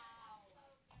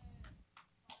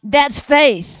 That's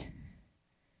faith.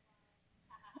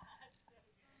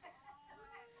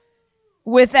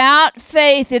 Without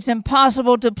faith, it's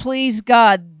impossible to please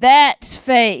God. That's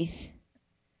faith.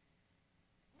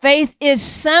 Faith is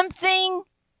something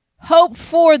hoped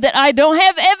for that I don't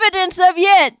have evidence of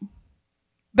yet,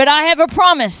 but I have a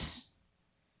promise.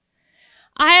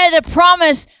 I had a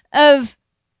promise of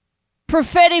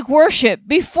prophetic worship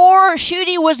before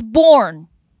Shooty was born.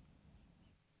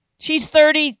 She's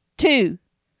 32.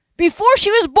 Before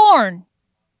she was born,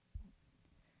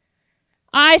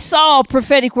 I saw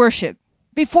prophetic worship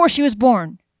before she was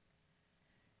born.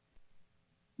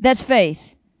 That's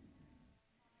faith.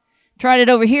 Tried it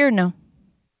over here? No.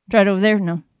 Tried it over there?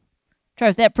 No. Tried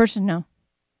with that person? No.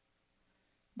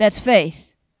 That's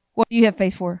faith. What do you have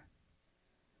faith for?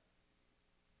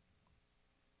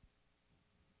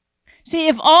 See,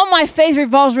 if all my faith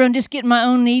revolves around just getting my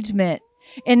own needs met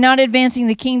and not advancing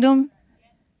the kingdom,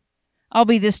 I'll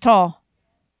be this tall.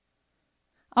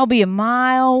 I'll be a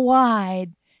mile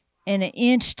wide and an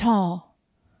inch tall.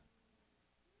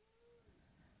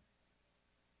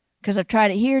 Because I've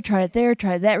tried it here, tried it there,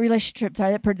 tried that relationship,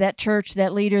 tried that church,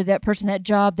 that leader, that person, that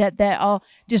job, all.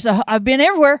 I've been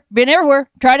everywhere,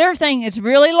 tried everything. It's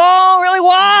really long, really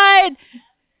wide.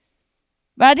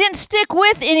 But I didn't stick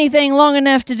with anything long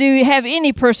enough to have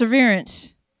any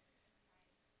perseverance.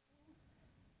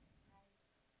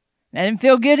 That didn't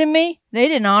feel good in me. They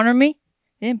didn't honor me.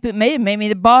 It made me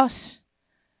the boss.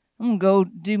 I'm going to go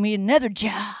do me another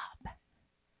job.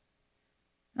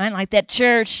 I didn't like that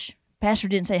church. Pastor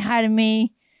didn't say hi to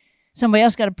me. Somebody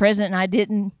else got a present and I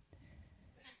didn't.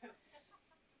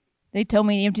 They told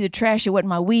me to empty the trash. It wasn't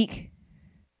my week.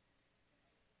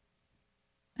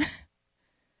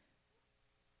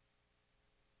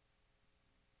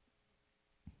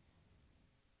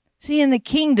 See, in the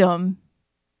kingdom,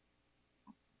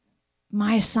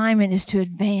 my assignment is to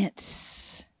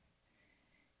advance.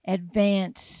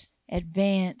 Advance,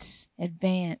 advance,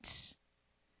 advance.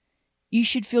 You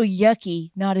should feel yucky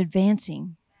not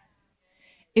advancing.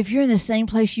 If you're in the same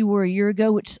place you were a year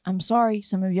ago, which I'm sorry,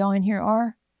 some of y'all in here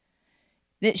are,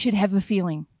 that should have a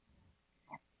feeling.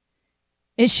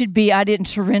 It should be, I didn't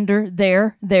surrender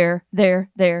there.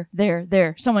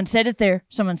 Someone said it there.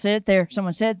 Someone said it there.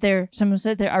 Someone said it there. Someone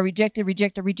said it there. I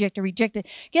rejected.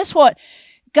 Guess what?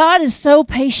 God is so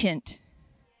patient.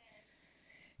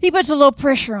 He puts a little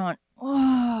pressure on.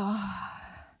 Oh.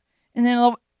 And then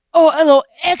a little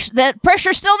extra. That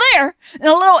pressure's still there. And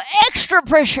a little extra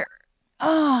pressure.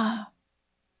 Ah.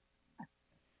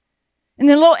 And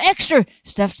then a little extra.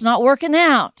 Stuff's not working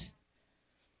out.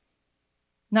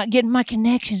 Not getting my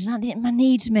connections, not getting my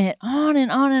needs met, on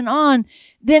and on and on.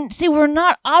 Then, see, we're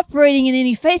not operating in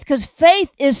any faith because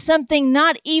faith is something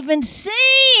not even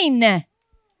seen.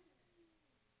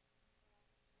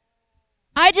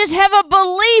 I just have a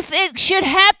belief it should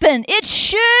happen.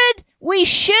 We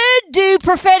should do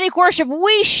prophetic worship.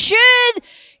 We should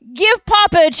give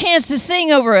Papa a chance to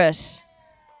sing over us.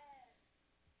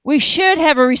 We should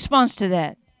have a response to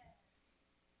that.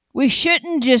 We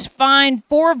shouldn't just find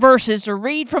 4 verses to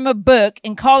read from a book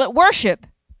and call it worship.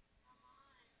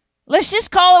 Let's just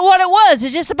call it what it was.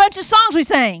 It's just a bunch of songs we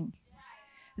sang.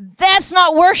 That's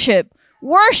not worship.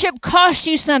 Worship costs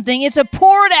you something. It's a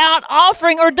poured out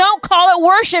offering, or don't call it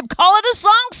worship. Call it a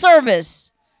song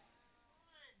service.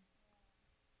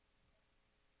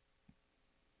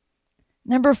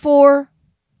 Number 4,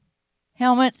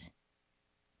 helmet.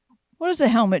 What does a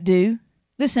helmet do?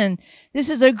 Listen, this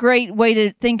is a great way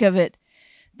to think of it.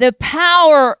 The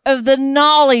power of the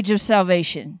knowledge of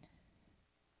salvation.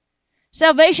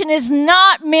 Salvation is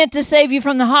not meant to save you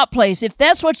from the hot place. If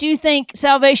that's what you think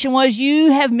salvation was,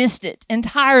 you have missed it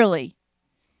entirely.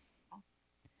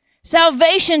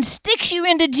 Salvation sticks you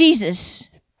into Jesus.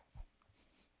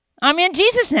 I'm in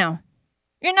Jesus now.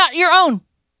 You're not your own.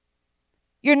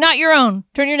 You're not your own.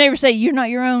 Turn to your neighbor and say, you're not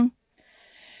your own.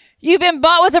 You've been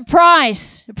bought with a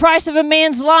price, the price of a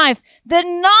man's life. The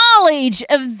knowledge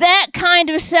of that kind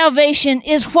of salvation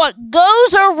is what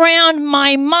goes around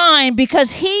my mind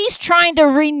because he's trying to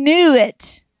renew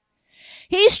it.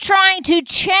 He's trying to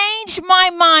change my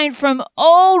mind from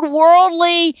old,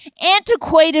 worldly,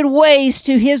 antiquated ways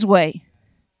to his way.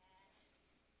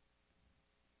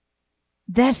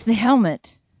 That's the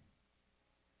helmet.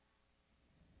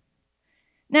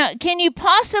 Now, can you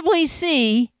possibly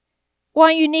see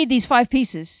why you need these 5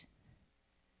 pieces?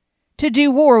 To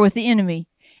do war with the enemy.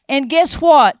 And guess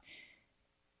what?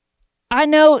 I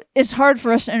know it's hard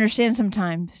for us to understand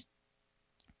sometimes,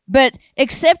 but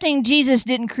accepting Jesus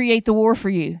didn't create the war for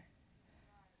you.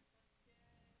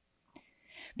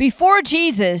 Before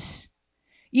Jesus,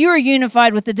 you were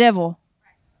unified with the devil.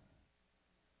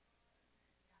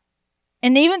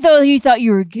 And even though you thought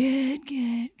you were good,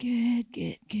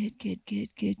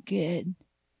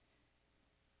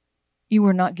 you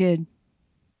were not good.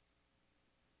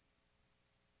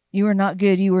 You were not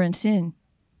good. You were in sin.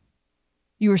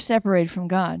 You were separated from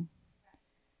God.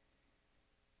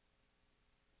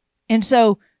 And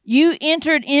so you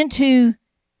entered into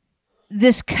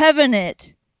this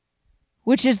covenant,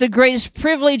 which is the greatest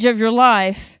privilege of your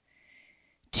life,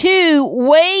 to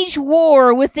wage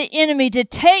war with the enemy, to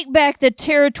take back the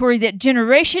territory that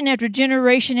generation after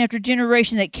generation after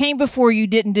generation that came before you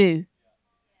didn't do.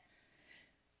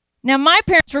 Now, my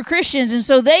parents were Christians, and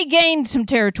so they gained some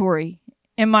territory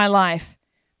in my life.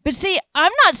 But see,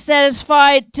 I'm not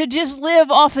satisfied to just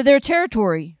live off of their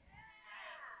territory.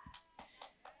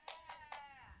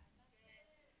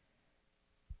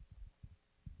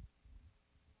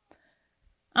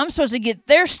 I'm supposed to get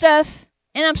their stuff,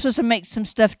 and I'm supposed to make some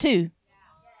stuff too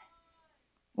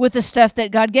with the stuff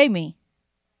that God gave me.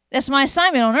 That's my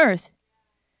assignment on earth,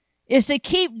 is to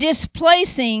keep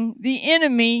displacing the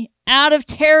enemy out of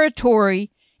territory.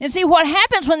 And see, what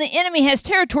happens when the enemy has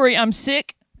territory? I'm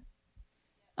sick.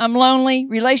 I'm lonely.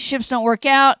 Relationships don't work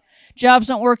out. Jobs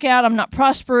don't work out. I'm not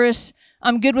prosperous.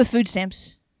 I'm good with food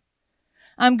stamps.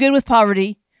 I'm good with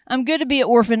poverty. I'm good to be an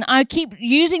orphan. I keep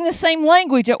using the same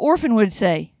language an orphan would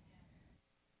say.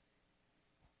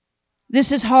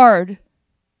 This is hard.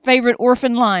 Favorite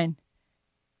orphan line.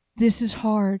 This is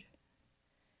hard.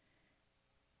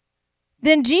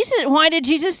 Then why did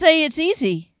Jesus say it's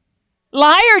easy?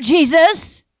 Liar,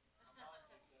 Jesus.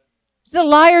 It's the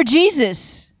liar,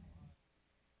 Jesus.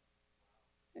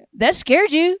 That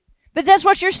scared you, but that's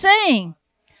what you're saying.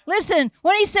 Listen,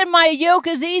 when he said my yoke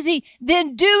is easy,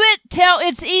 then do it till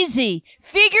it's easy.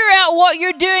 Figure out what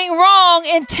you're doing wrong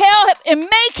and tell him and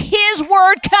make his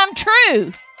word come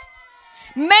true.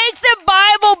 Make the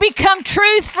Bible become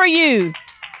truth for you.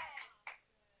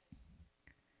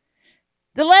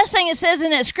 The last thing it says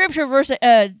in that scripture, verse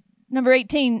number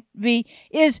 18b,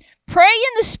 is pray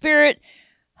in the Spirit,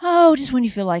 just when you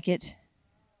feel like it.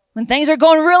 When things are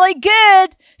going really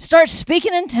good, start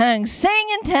speaking in tongues, sing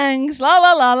in tongues, la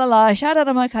la la la la,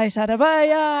 shadadamakai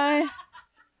sadabaya.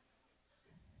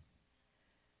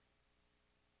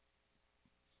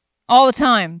 All the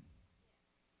time.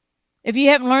 If you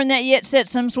haven't learned that yet, set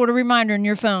some sort of reminder in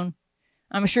your phone.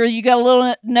 I'm sure you got a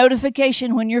little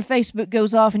notification when your Facebook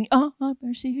goes off and I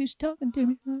better see who's talking to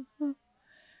me.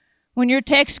 When your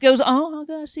text goes, I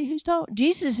gotta see who's talking.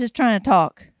 Jesus is trying to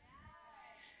talk.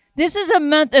 This is a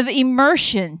month of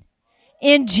immersion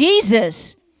in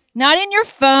Jesus, not in your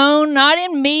phone, not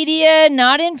in media,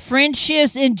 not in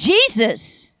friendships, in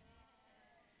Jesus.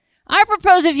 I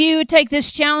propose if you would take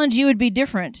this challenge, you would be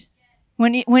different.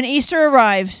 When Easter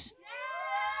arrives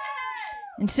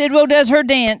and Sidwell does her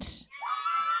dance,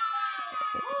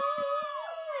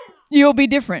 you'll be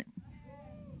different.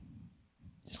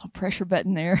 There's a little pressure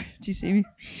button there. Do you see me?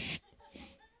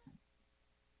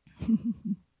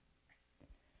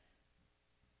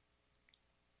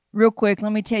 Real quick,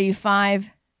 let me tell you 5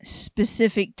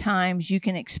 specific times you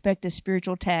can expect a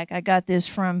spiritual attack. I got this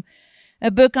from a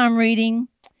book I'm reading,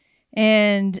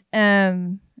 and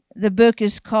the book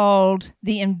is called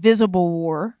The Invisible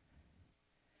War.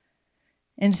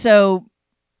 And so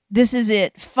this is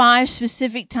it. 5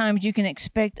 specific times you can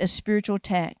expect a spiritual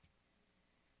attack.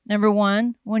 Number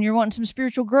 1, when you're wanting some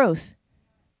spiritual growth.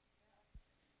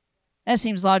 That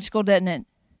seems logical, doesn't it?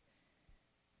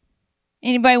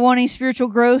 Anybody wanting spiritual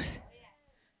growth?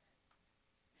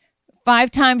 5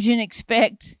 times you can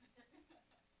expect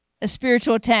a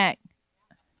spiritual attack.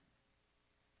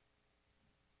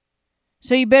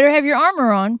 So you better have your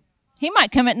armor on. He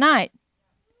might come at night.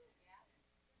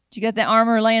 You got that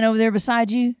armor laying over there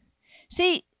beside you?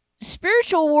 See,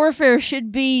 spiritual warfare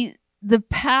should be the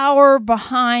power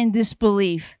behind this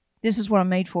belief. This is what I'm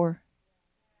made for.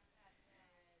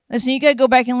 Listen, you got to go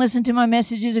back and listen to my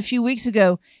messages a few weeks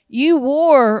ago. You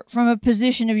war from a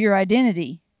position of your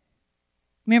identity.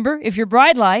 Remember, if you're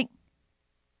bride-like,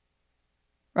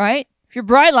 right? If you're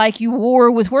bride-like, you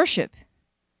war with worship.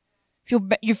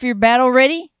 If you're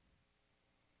battle-ready,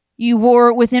 you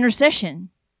war with intercession.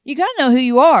 You got to know who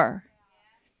you are.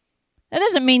 That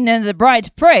doesn't mean none of the brides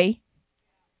pray.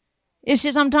 It's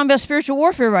just I'm talking about spiritual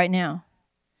warfare right now.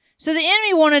 So the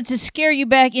enemy wanted to scare you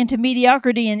back into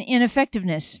mediocrity and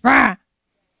ineffectiveness. Rah!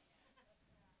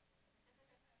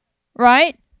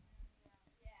 Right?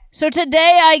 So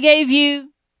today I gave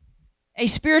you a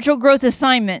spiritual growth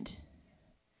assignment.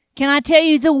 Can I tell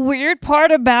you the weird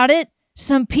part about it?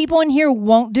 Some people in here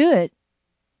won't do it.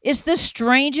 It's the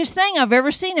strangest thing I've ever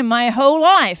seen in my whole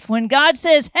life. When God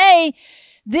says, hey,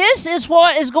 this is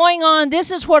what is going on.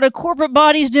 This is what a corporate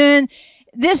body's doing.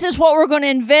 This is what we're going to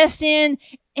invest in.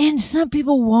 And some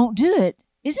people won't do it.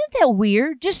 Isn't that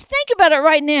weird? Just think about it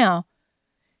right now.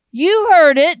 You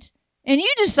heard it, and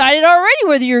you decided already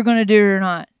whether you're going to do it or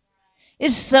not.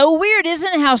 It's so weird,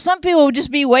 isn't it? How some people will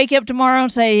just wake up tomorrow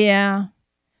and say, yeah.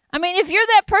 I mean, if you're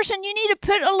that person, you need to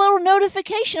put a little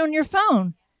notification on your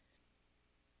phone.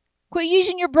 Quit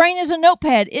using your brain as a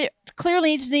notepad. It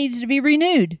clearly needs to be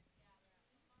renewed.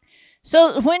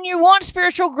 So when you want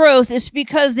spiritual growth, it's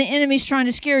because the enemy's trying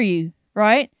to scare you,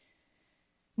 right?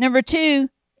 Number 2,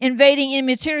 invading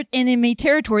enemy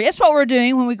territory. That's what we're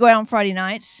doing when we go out on Friday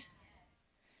nights.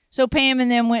 So Pam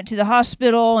and them went to the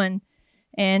hospital,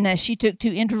 and she took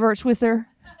 2 introverts with her,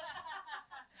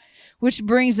 which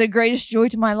brings the greatest joy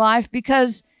to my life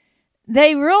because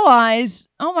they realize,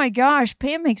 oh my gosh,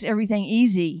 Pam makes everything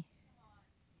easy.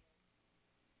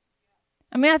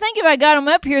 I mean, I think if I got them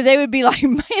up here, they would be like,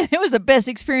 man, it was the best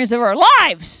experience of our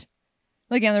lives.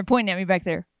 Look, they're pointing at me back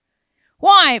there.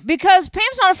 Why? Because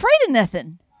Pam's not afraid of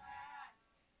nothing.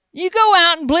 You go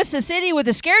out and blitz the city with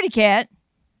a scaredy cat,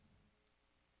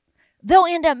 they'll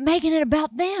end up making it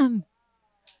about them.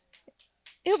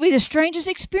 It'll be the strangest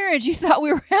experience. You thought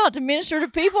we were out to minister to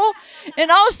people,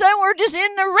 and all of a sudden we're just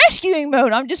in the rescuing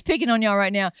mode. I'm just picking on y'all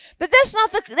right now. But that's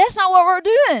not what we're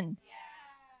doing.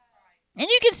 And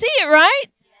you can see it, right?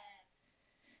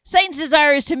 Satan's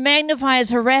desire is to magnify his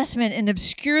harassment and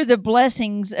obscure the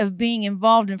blessings of being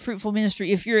involved in fruitful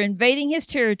ministry. If you're invading his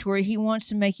territory, he wants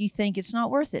to make you think it's not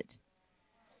worth it.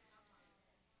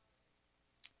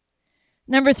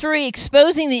 Number 3,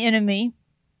 exposing the enemy.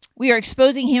 We are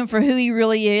exposing him for who he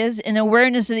really is, and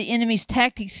awareness of the enemy's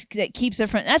tactics that keeps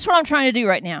us from. That's what I'm trying to do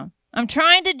right now. I'm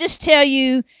trying to just tell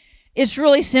you it's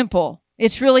really simple.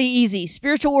 It's really easy.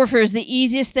 Spiritual warfare is the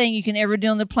easiest thing you can ever do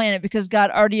on the planet because God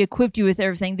already equipped you with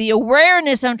everything. The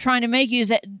awareness I'm trying to make you is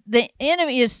that the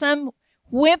enemy is some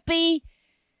wimpy,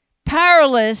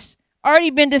 powerless, already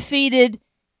been defeated,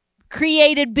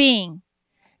 created being.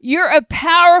 You're a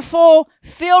powerful,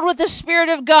 filled with the Spirit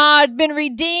of God, been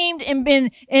redeemed and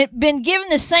been given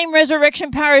the same resurrection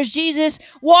power as Jesus,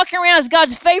 walking around as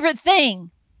God's favorite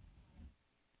thing.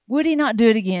 Would he not do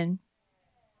it again?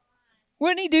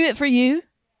 Wouldn't he do it for you?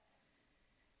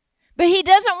 But he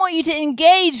doesn't want you to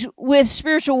engage with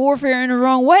spiritual warfare in the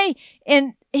wrong way,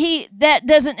 and that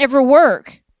doesn't ever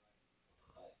work.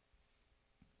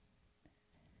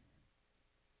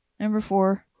 Number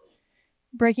 4,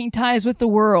 breaking ties with the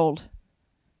world.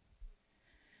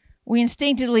 We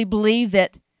instinctively believe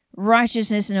that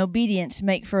righteousness and obedience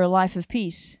make for a life of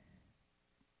peace.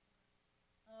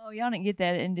 Oh, y'all didn't get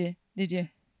that, did you?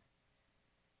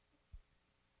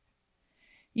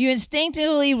 You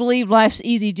instinctively believe life's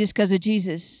easy just because of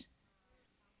Jesus.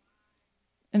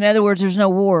 In other words, there's no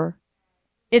war.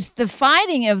 It's the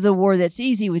fighting of the war that's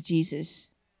easy with Jesus.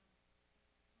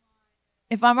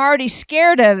 If I'm already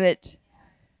scared of it,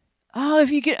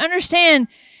 if you could understand,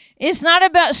 it's not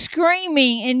about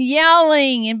screaming and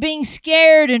yelling and being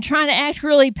scared and trying to act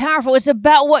really powerful. It's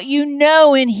about what you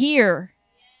know and hear.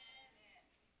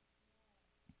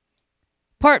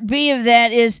 Part B of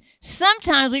that is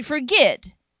sometimes we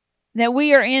forget that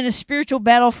we are in a spiritual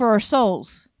battle for our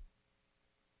souls.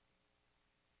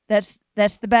 That's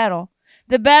the battle.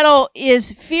 The battle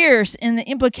is fierce and the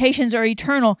implications are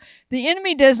eternal. The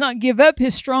enemy does not give up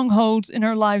his strongholds in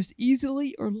our lives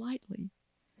easily or lightly.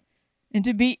 And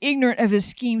to be ignorant of his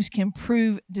schemes can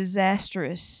prove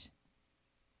disastrous.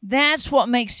 That's what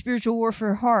makes spiritual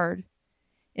warfare hard,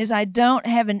 is I don't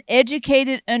have an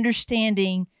educated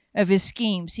understanding of his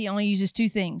schemes. He only uses 2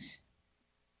 things: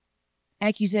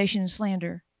 accusation and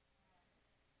slander.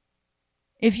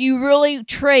 If you really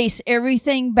trace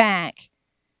everything back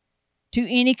to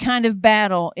any kind of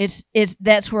battle,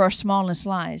 that's where our smallness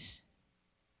lies.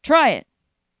 Try it.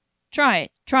 Try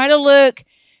to look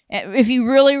at, if you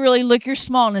really, really look your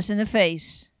smallness in the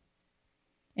face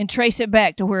and trace it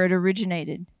back to where it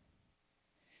originated.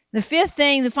 The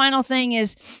final thing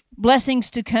is blessings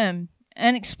to come.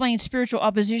 Unexplained spiritual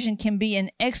opposition can be an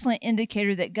excellent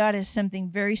indicator that God has something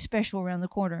very special around the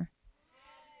corner.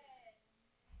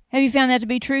 Have you found that to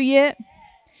be true yet?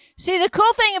 See, the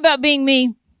cool thing about being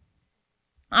me,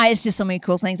 it's just so many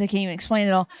cool things, I can't even explain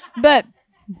it all, but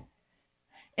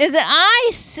is that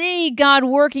I see God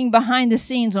working behind the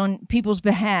scenes on people's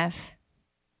behalf.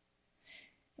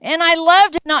 And I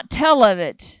love to not tell of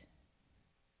it.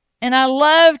 And I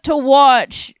love to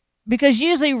watch, because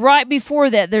usually right before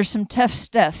that, there's some tough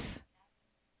stuff.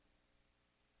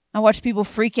 I watch people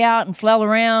freak out and flail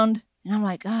around. And I'm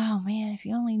like, oh, man, if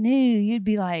you only knew, you'd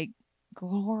be like,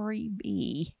 glory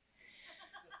be.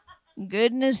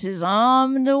 Goodness is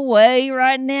on the way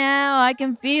right now. I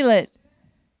can feel it.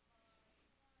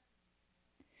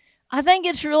 I think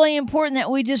it's really important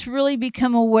that we just really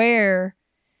become aware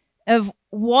of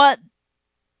what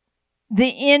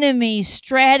the enemy's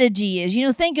strategy is.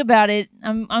 Think about it.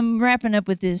 I'm wrapping up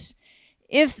with this.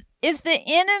 If the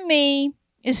enemy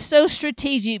is so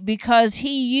strategic because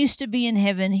he used to be in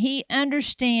heaven, he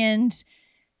understands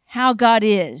how God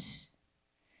is,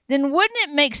 then wouldn't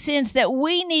it make sense that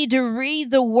we need to read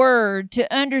the Word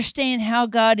to understand how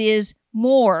God is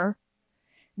more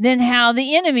than how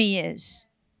the enemy is?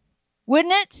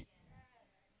 Wouldn't it?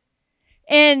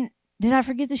 And did I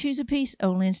forget the shoes of peace?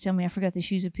 Oh, Lynn's telling me I forgot the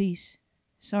shoes of peace.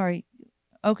 Sorry.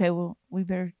 Okay, well, we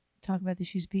better talk about the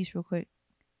shoes of peace real quick.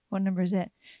 What number is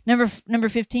that? Number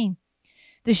 15.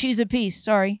 The shoes of peace.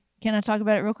 Sorry. Can I talk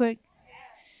about it real quick?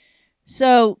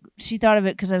 So she thought of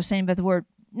it because I was saying about the word.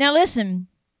 Now listen,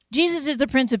 Jesus is the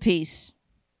Prince of Peace.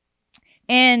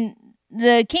 And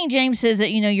the King James says that,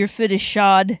 your foot is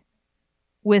shod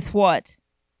with what?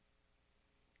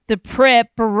 The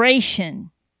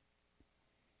preparation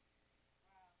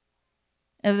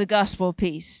of the gospel of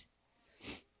peace.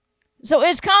 So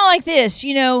it's kind of like this,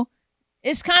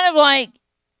 it's kind of like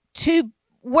to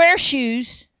wear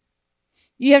shoes,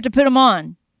 you have to put them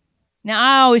on. Now,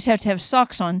 I always have to have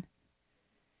socks on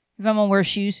if I'm going to wear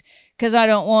shoes because I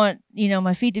don't want,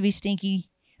 my feet to be stinky.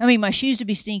 I mean, my shoes to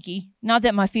be stinky. Not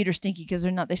that my feet are stinky because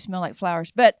they're not. They smell like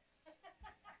flowers.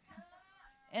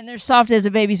 And they're soft as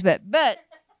a baby's butt. But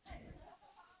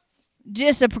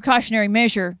just a precautionary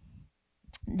measure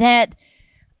that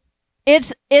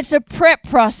it's a prep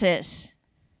process.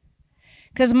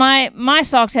 Because my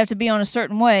socks have to be on a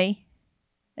certain way.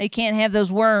 They can't have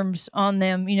those worms on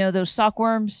them. You know, those sock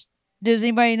worms. Does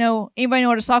anybody know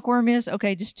what a sock worm is?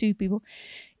 Okay, just 2 people.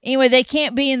 Anyway, they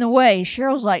can't be in the way.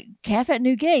 Cheryl's like, calf at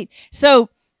New Gate. So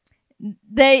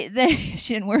they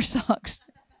she didn't wear socks.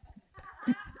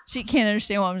 She can't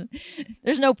understand what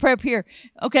there's no prep here.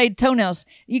 Okay, toenails.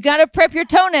 You got to prep your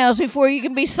toenails before you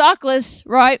can be sockless,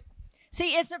 right?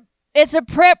 See, it's a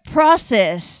prep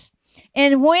process.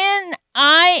 And when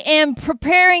I am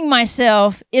preparing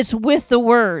myself, it's with the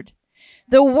Word.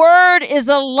 The Word is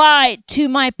a light to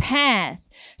my path.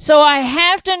 So I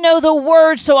have to know the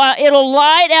Word so it'll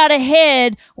light out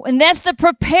ahead, and that's the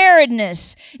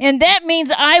preparedness. And that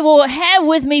means I will have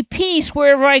with me peace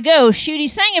wherever I go. Shooty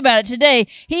sang about it today.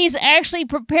 He's actually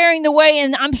preparing the way,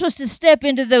 and I'm supposed to step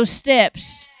into those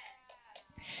steps.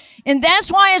 And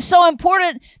that's why it's so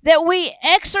important that we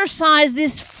exercise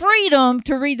this freedom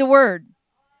to read the Word.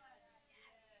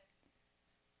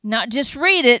 Not just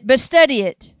read it, but study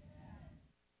it.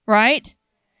 Right?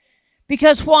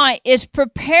 Because why? It's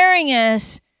preparing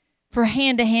us for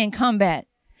hand-to-hand combat.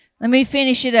 Let me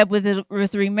finish it up with the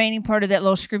remaining part of that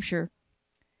little scripture.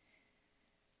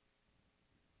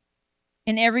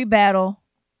 In every battle,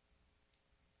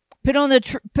 put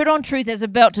on truth as a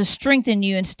belt to strengthen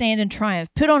you and stand in triumph.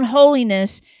 Put on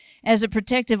holiness as a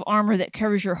protective armor that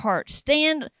covers your heart.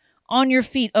 Stand on your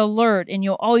feet alert, and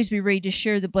you'll always be ready to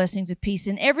share the blessings of peace.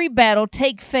 In every battle,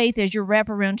 take faith as your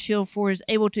wraparound shield, for it is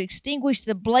able to extinguish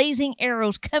the blazing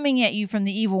arrows coming at you from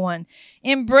the evil one.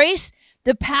 Embrace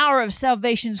the power of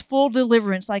salvation's full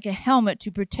deliverance like a helmet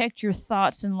to protect your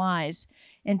thoughts and lies.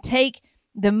 And take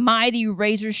the mighty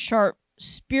razor-sharp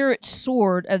spirit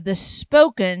sword of the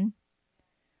spoken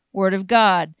word of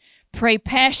God. Pray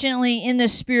passionately in the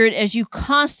Spirit as you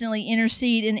constantly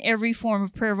intercede in every form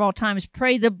of prayer of all times.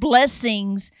 Pray the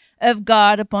blessings of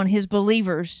God upon His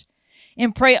believers.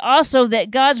 And pray also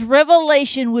that God's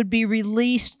revelation would be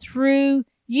released through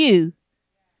you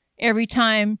every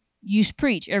time you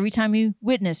preach, every time you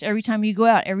witness, every time you go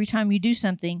out, every time you do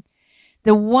something.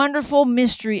 The wonderful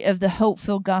mystery of the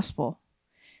hope-filled gospel.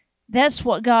 That's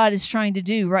what God is trying to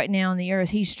do right now on the earth.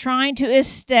 He's trying to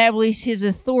establish His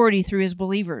authority through His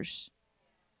believers.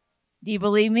 Do you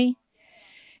believe me?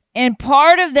 And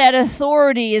part of that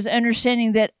authority is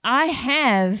understanding that I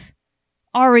have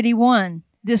already won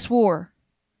this war,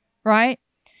 right?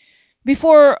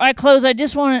 Before I close, I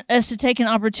just want us to take an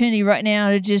opportunity right now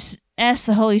to just ask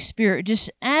the Holy Spirit.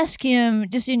 Just ask Him,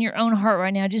 just in your own heart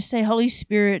right now. Just say, Holy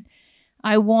Spirit,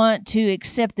 I want to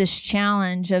accept this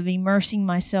challenge of immersing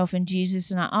myself in Jesus,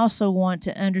 and I also want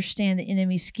to understand the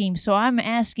enemy's scheme. So I'm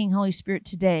asking, Holy Spirit,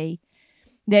 today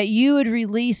that you would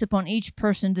release upon each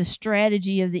person the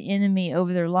strategy of the enemy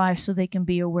over their life so they can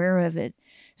be aware of it,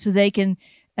 so they can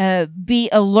be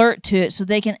alert to it, so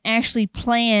they can actually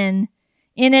plan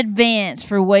in advance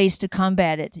for ways to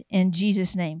combat it. In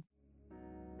Jesus' name.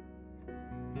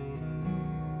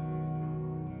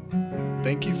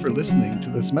 Thank you for listening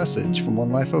to this message from One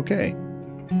Life OK.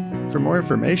 For more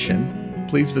information,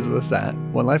 please visit us at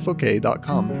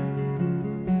onelifeok.com.